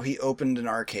 And so he opened an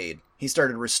arcade. He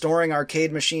started restoring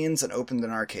arcade machines and opened an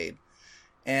arcade.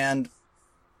 And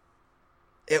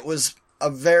it was a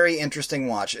very interesting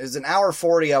watch. It was an hour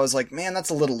 40. I was like, man,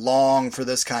 that's a little long for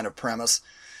this kind of premise.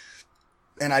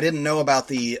 And I didn't know about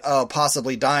the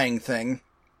possibly dying thing,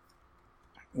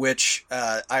 which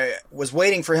I was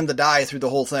waiting for him to die through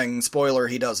the whole thing. Spoiler,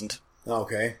 he doesn't.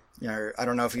 Okay. I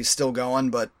don't know if he's still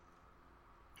going, but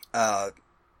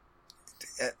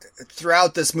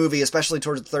throughout this movie, especially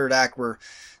towards the third act, where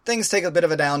things take a bit of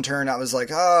a downturn, I was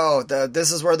like, oh,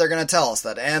 this is where they're going to tell us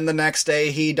that. And the next day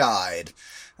he died.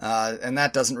 And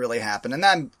that doesn't really happen. And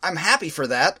I'm happy for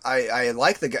that. I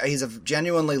like the guy. He's a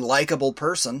genuinely likable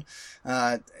person.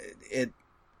 I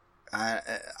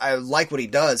like what he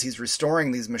does. He's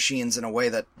restoring these machines in a way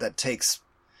that takes,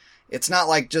 it's not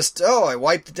like just, I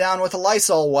wiped it down with a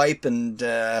Lysol wipe and,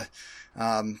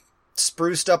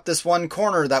 spruced up this one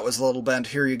corner that was a little bent.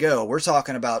 Here you go. We're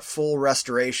talking about full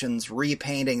restorations,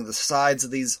 repainting the sides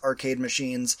of these arcade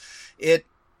machines. It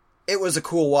was a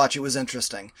cool watch. It was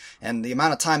interesting. And the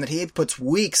amount of time that he puts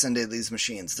weeks into these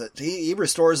machines, that he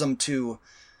restores them to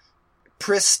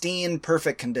pristine,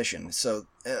 perfect condition. So,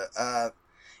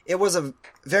 it was a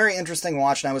very interesting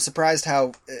watch, and I was surprised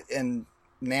how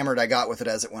enamored I got with it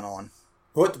as it went on.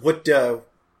 What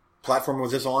platform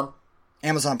was this on?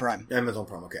 Amazon Prime. Amazon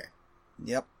Prime, okay.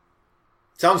 Yep.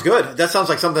 Sounds good. That sounds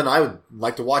like something I would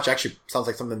like to watch. Actually, sounds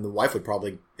like something the wife would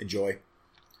probably enjoy.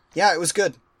 Yeah, it was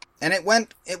good. And it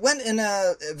went in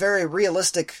a very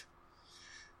realistic,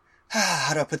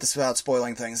 how do I put this without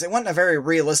spoiling things? It went in a very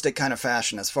realistic kind of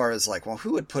fashion as far as like, well,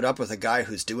 who would put up with a guy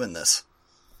who's doing this?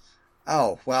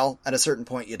 Oh, well, at a certain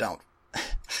point you don't.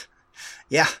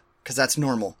 Yeah, because that's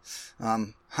normal.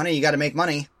 Honey, you gotta make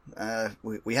money.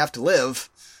 We have to live.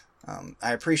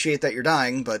 I appreciate that you're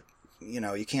dying, but,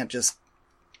 you can't just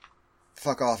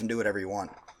fuck off and do whatever you want.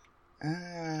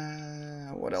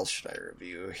 What else should I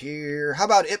review here? How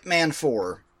about Ip Man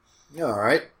 4? All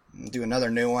right. Do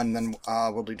another new one, then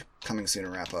we'll do coming soon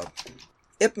and wrap up.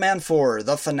 Ip Man 4,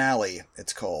 The Finale,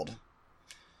 it's called.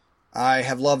 I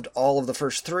have loved all of the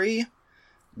first three.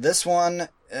 This one,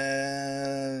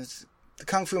 the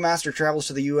Kung Fu Master travels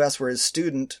to the U.S. where his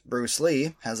student, Bruce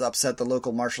Lee, has upset the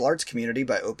local martial arts community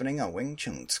by opening a Wing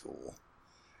Chun school.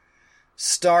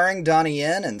 Starring Donnie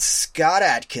Yen and Scott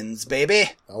Adkins,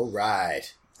 baby! All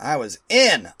right. I was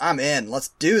in! I'm in! Let's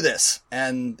do this!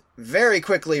 And very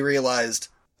quickly realized,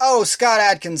 oh, Scott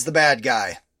Adkins, the bad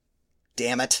guy.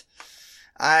 Damn it.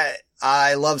 I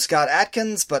I love Scott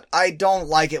Adkins, but I don't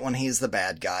like it when he's the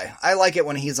bad guy. I like it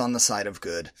when he's on the side of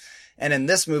good. And in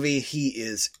this movie, he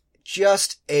is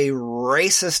just a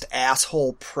racist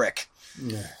asshole prick.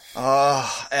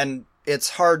 And it's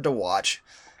hard to watch.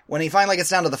 When he finally gets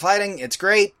down to the fighting, it's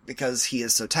great because he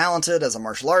is so talented as a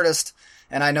martial artist,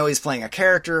 and I know he's playing a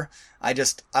character. I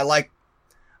like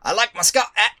my Scott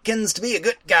Adkins to be a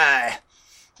good guy.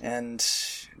 And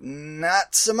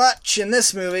not so much in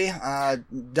this movie.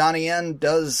 Donnie Yen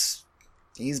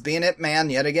he's being Ip Man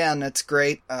yet again. It's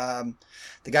great.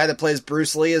 The guy that plays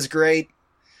Bruce Lee is great.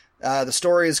 The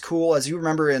story is cool. As you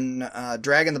remember in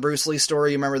Dragon, the Bruce Lee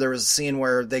story, you remember there was a scene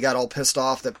where they got all pissed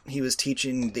off that he was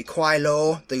teaching the Kwai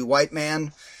Lo, the white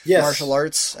man, martial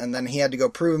arts, and then he had to go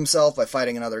prove himself by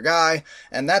fighting another guy.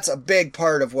 And that's a big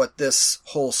part of what this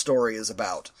whole story is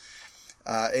about.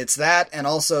 It's that, and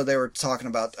also they were talking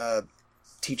about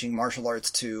teaching martial arts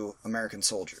to American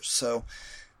soldiers. So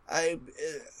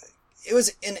it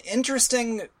was an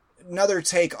interesting another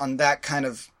take on that kind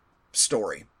of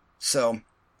story. So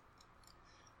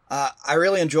I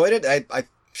really enjoyed it. I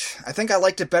think I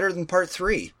liked it better than part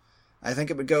 3. I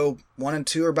think it would go 1 and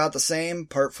 2 are about the same,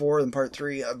 part 4 and part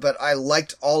 3, but I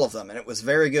liked all of them, and it was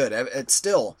very good. It's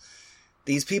still,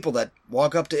 these people that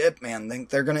walk up to Ip Man think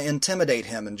they're going to intimidate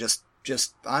him and just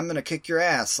I'm going to kick your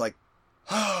ass. Like,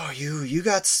 oh,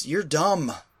 you're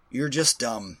dumb. You're just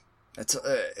dumb.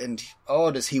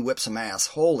 Does he whip some ass.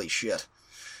 Holy shit.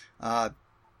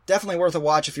 Definitely worth a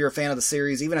watch if you're a fan of the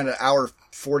series, even at an hour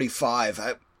 45.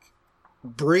 I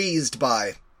breezed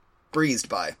by.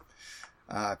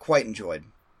 Quite enjoyed.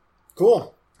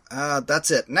 Cool. That's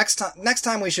it. Next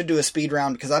time we should do a speed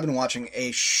round because I've been watching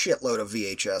a shitload of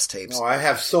VHS tapes. Oh, I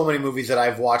have so many movies that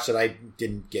I've watched that I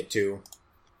didn't get to.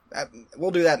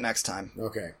 We'll do that next time.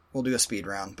 Okay. We'll do a speed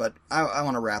round, but I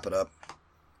want to wrap it up.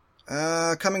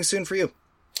 Coming soon for you.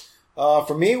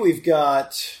 For me, we've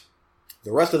got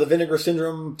the rest of the Vinegar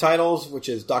Syndrome titles, which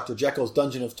is Dr. Jekyll's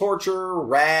Dungeon of Torture,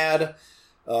 Rad,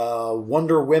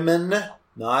 Wonder Women.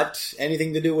 Not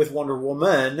anything to do with Wonder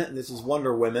Woman. This is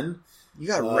Wonder Women. You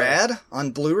got Rad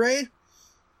on Blu-ray?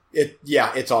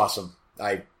 It's awesome.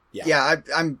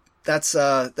 That's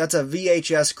a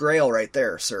VHS Grail right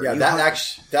there, sir. Yeah,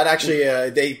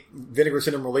 Vinegar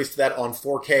Syndrome released that on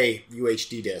 4K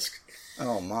UHD disc.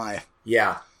 Oh my.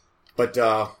 Yeah. But,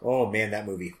 oh man, that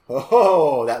movie.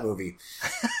 Oh, that movie.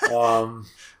 I'm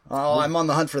on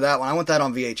the hunt for that one. I want that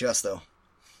on VHS though.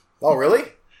 Oh, really?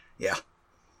 Yeah.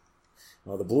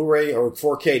 Well, the Blu-ray or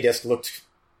 4K disc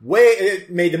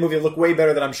it made the movie look way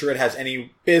better than I'm sure it has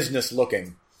any business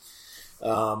looking.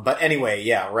 But anyway,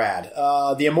 yeah, rad.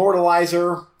 The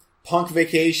Immortalizer, Punk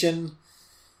Vacation.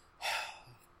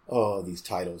 Oh, these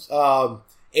titles.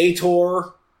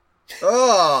 Ator.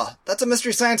 Oh, that's a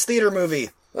Mystery Science Theater movie.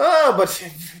 Oh, but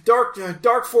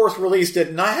Dark Force released it,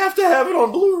 and I have to have it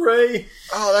on Blu-ray.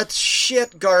 Oh, that's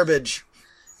shit garbage.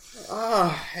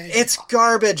 It's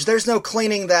garbage. There's no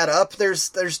cleaning that up. There's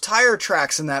tire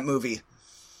tracks in that movie.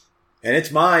 And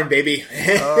it's mine, baby.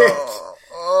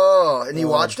 And you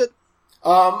watched it?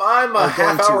 I'm a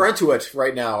half hour into it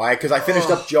right now. Because I finished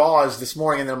up Jaws this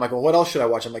morning, and then I'm like, well, what else should I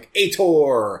watch? I'm like,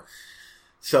 Ator.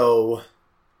 So,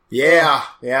 yeah,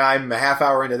 I'm a half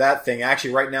hour into that thing.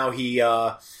 Actually, right now, he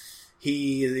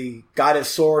got his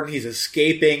sword, and he's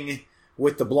escaping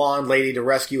with the blonde lady to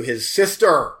rescue his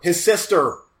sister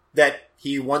that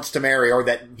he wants to marry, or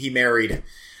that he married.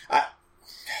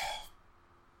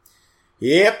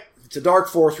 Yep, it's a Dark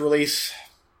Force release.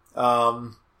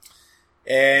 And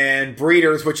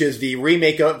Breeders, which is the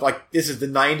remake of, this is the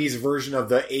 90s version of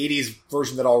the 80s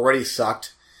version that already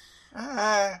sucked.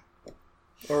 I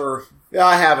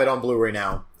have it on Blu-ray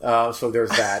now. So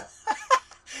there's that.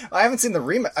 I haven't seen the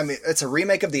remake. I mean, it's a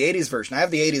remake of the 80s version. I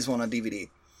have the 80s one on DVD.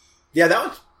 Yeah, that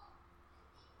one.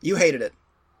 You hated it.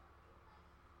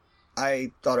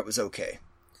 I thought it was okay.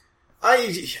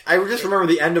 I just remember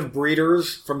the end of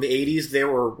Breeders from the 80s. They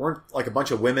weren't like a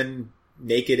bunch of women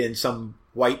naked in some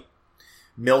white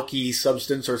milky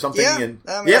substance or something. Yeah, and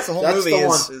that's the whole movie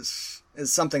is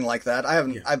something like that.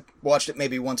 I've watched it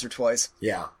maybe once or twice.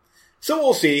 Yeah. So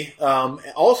we'll see.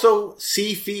 Also,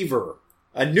 Sea Fever,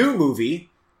 a new movie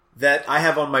that I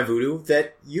have on my Vudu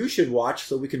that you should watch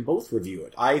so we can both review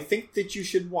it. I think that you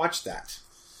should watch that.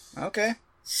 Okay.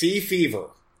 Sea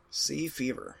Fever.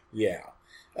 Yeah.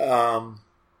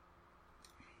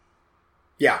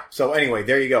 Yeah, so anyway,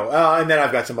 there you go. And then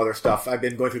I've got some other stuff. I've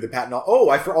been going through the Patton... Oh,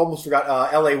 I almost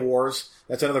forgot L.A. Wars.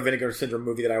 That's another Vinegar Syndrome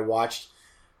movie that I watched.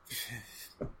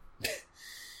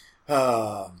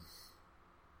 And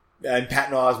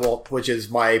Patton Oswalt, which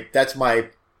is my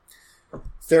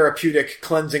therapeutic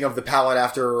cleansing of the palate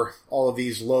after all of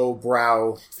these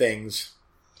low-brow things.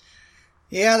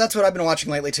 Yeah, that's what I've been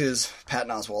watching lately, too, is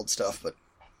Patton Oswalt stuff, but...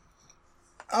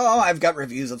 Oh, I've got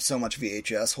reviews of so much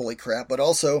VHS, holy crap, but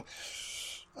also...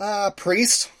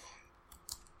 Priest.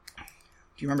 Do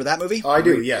you remember that movie? I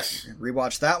do, yes.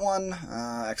 Rewatched that one.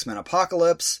 X-Men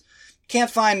Apocalypse. Can't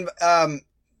find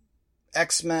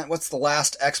X-Men... What's the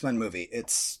last X-Men movie?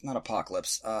 It's not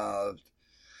Apocalypse.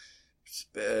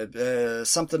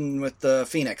 Something with the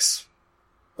Phoenix.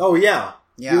 Oh, yeah.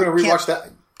 Yeah. You're going to rewatch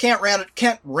that? Can't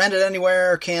rent it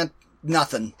anywhere.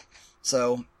 Nothing.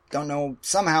 So, don't know.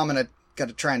 Somehow I'm going to got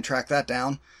to try and track that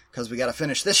down, because we got to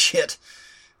finish this shit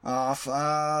off.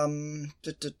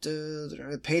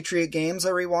 Patriot Games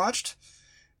I rewatched.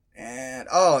 And,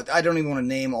 I don't even want to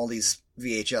name all these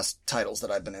VHS titles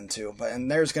that I've been into. And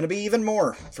there's going to be even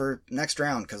more for next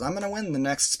round, because I'm going to win the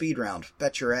next speed round.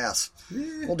 Bet your ass.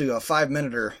 We'll do a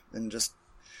 5-minuter and just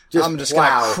I'm just going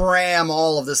to cram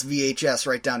all of this VHS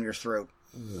right down your throat.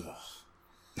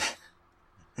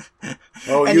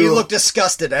 And you look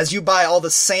disgusted as you buy all the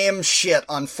same shit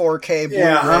on 4K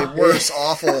Blu-ray. Worse,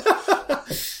 awful.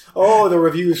 The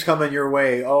reviews coming your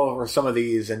way. For some of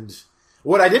these. And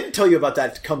what I didn't tell you about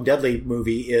that Come Deadly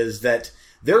movie is that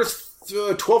there's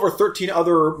 12 or 13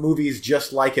 other movies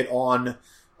just like it on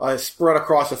spread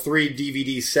across a 3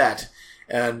 DVD set.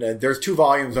 And there's 2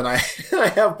 volumes, and I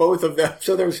have both of them.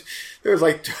 So there's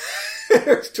like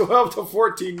there's 12 to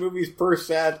 14 movies per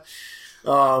set.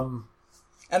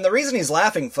 And the reason he's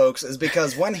laughing, folks, is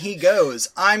because when he goes,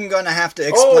 I'm going to have to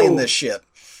explain this shit.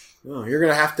 Oh, you're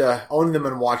going to have to own them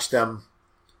and watch them.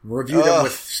 Review them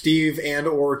with Steve and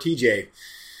or TJ.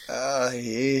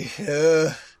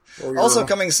 Also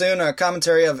coming soon, a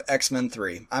commentary of X-Men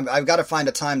 3. I've got to find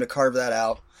a time to carve that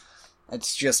out.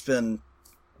 It's just been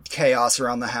chaos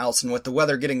around the house, and with the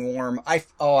weather getting warm, I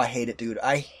hate it, dude.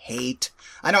 I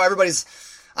know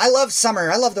I love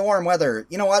summer. I love the warm weather.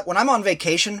 You know what? When I'm on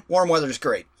vacation, warm weather's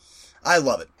great. I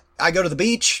love it. I go to the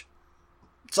beach.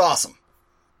 It's awesome.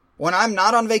 When I'm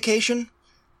not on vacation,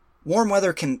 warm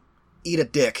weather can eat a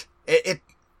dick. It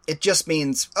just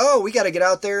means, we got to get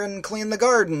out there and clean the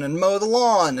garden and mow the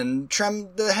lawn and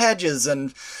trim the hedges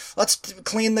and let's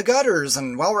clean the gutters.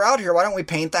 And while we're out here, why don't we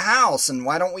paint the house? And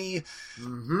why don't we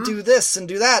do this and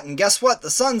do that? And guess what? The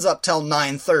sun's up till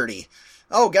 9:30.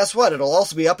 Oh, guess what? It'll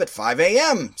also be up at 5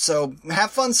 a.m. So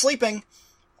have fun sleeping.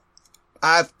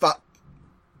 Fuck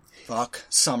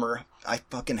summer. I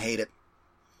fucking hate it.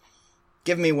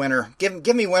 Give me winter.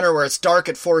 Give me winter where it's dark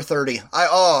at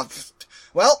 4:30.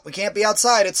 Well, we can't be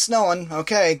outside. It's snowing.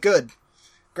 Okay, good.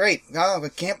 Great. We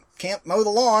can't mow the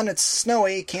lawn. It's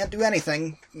snowy. Can't do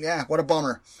anything. Yeah, what a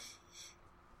bummer.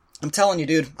 I'm telling you,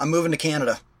 dude, I'm moving to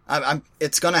Canada.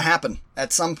 It's gonna happen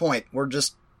at some point. We're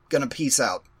just gonna peace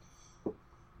out.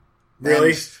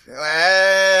 Really?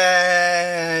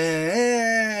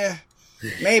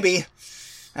 Maybe.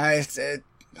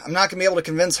 I'm not going to be able to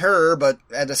convince her, but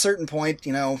at a certain point,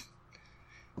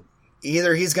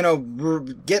 either he's going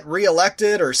to get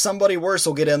reelected or somebody worse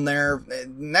will get in there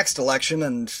next election,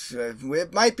 and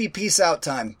it might be peace out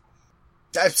time.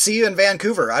 I see you in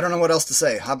Vancouver. I don't know what else to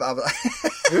say. How about...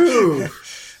 Ooh.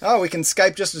 We can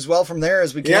Skype just as well from there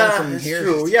as we can from here.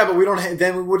 True. Yeah, but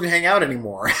then we wouldn't hang out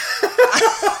anymore.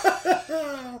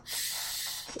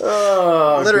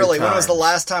 Literally, when was the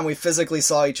last time we physically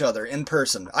saw each other in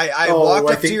person? I walked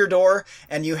up to your door,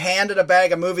 and you handed a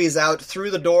bag of movies out through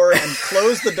the door and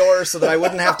closed the door so that I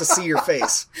wouldn't have to see your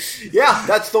face. Yeah,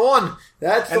 that's the one.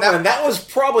 That was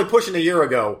probably pushing a year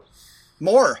ago.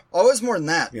 More. Oh, it was more than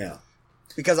that. Yeah.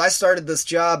 Because I started this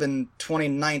job in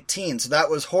 2019, so that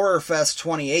was Horror Fest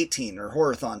 2018, or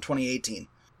Horrorthon 2018.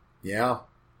 Yeah.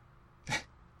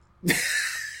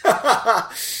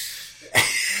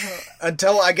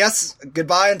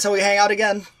 Goodbye until we hang out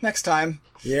again next time.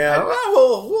 Yeah,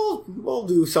 we'll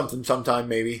do something sometime,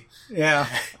 maybe. Yeah.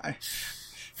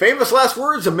 Famous last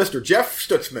words of Mr. Jeff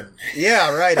Stutzman.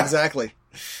 Yeah, right, exactly.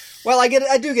 Well, I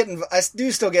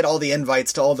do still get all the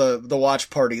invites to all the watch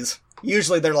parties.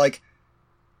 Usually they're like,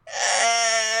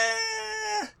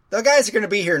 the guys are going to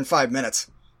be here in 5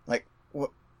 minutes. Like,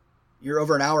 what? You're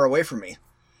over an hour away from me.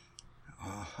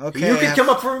 Okay. You could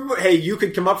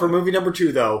come up for movie number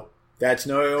 2, though. That's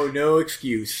no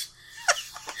excuse.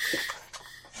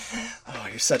 Oh,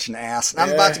 you're such an ass.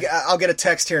 I'll get a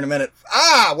text here in a minute.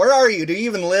 Where are you? Do you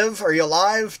even live? Are you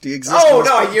alive? Do you exist? Oh,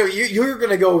 no, you're going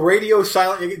to go radio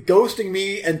silent, you're ghosting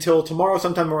me until tomorrow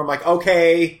sometime where I'm like,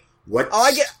 okay, what?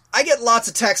 Oh, I get lots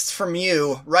of texts from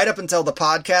you right up until the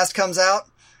podcast comes out.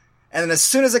 And then as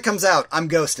soon as it comes out, I'm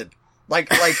ghosted. Like,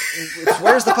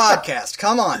 where's the podcast?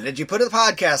 Come on. Did you put the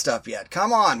podcast up yet?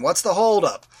 Come on. What's the hold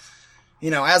up?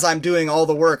 As I'm doing all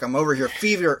the work, I'm over here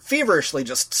feverishly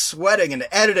just sweating and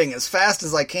editing as fast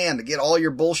as I can to get all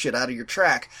your bullshit out of your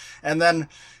track. And then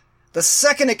the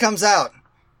second it comes out,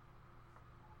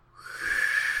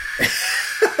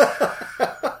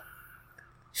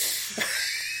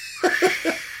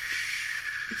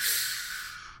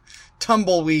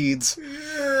 tumbleweeds.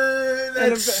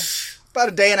 And about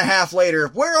a day and a half later,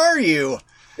 where are you?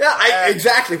 Yeah,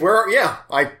 exactly. We're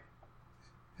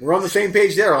on the same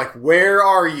page there. Like, where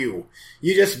are you?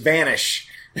 You just vanish.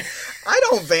 I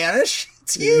don't vanish.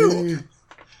 It's you.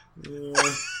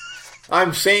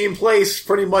 I'm same place,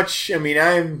 pretty much. I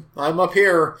mean, I'm up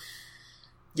here.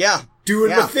 Yeah.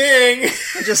 Doing the thing.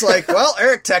 I'm just like, well,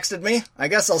 Eric texted me. I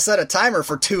guess I'll set a timer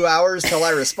for 2 hours till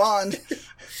I respond.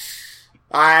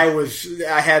 I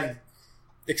had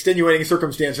extenuating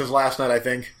circumstances last night, I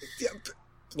think.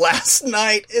 Last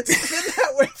night? It's been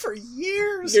that way for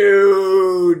years.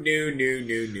 No.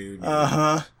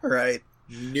 Uh-huh. Right.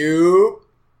 Nope.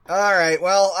 All right.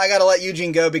 Well, I gotta let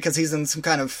Eugene go because he's in some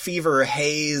kind of fever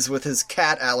haze with his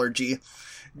cat allergy.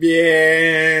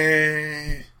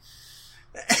 Yeah.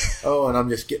 Oh, and I'm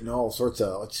just getting all sorts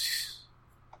of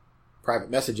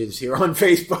private messages here on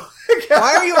Facebook.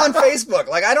 Why are you on Facebook?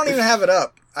 Like, I don't even have it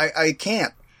up. I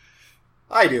can't.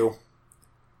 I do.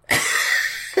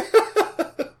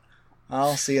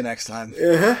 I'll see you next time.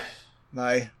 Uh-huh.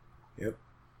 Bye. Yep.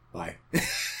 Bye.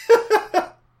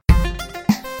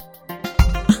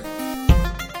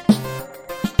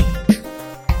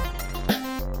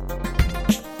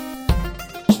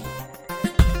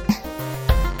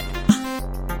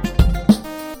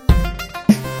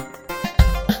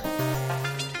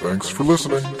 Thanks for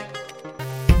listening.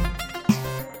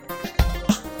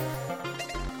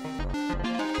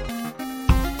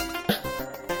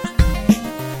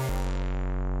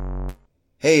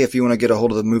 Hey, if you want to get a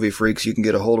hold of the Movie Freaks, you can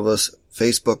get a hold of us,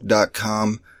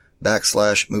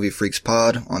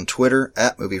 facebook.com/MovieFreaksPod, on Twitter,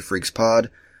 @MovieFreaksPod.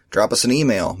 Drop us an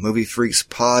email,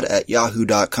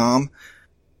 moviefreakspod@yahoo.com.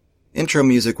 Intro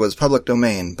music was public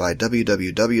domain by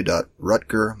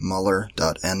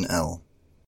www.rutgermuller.nl.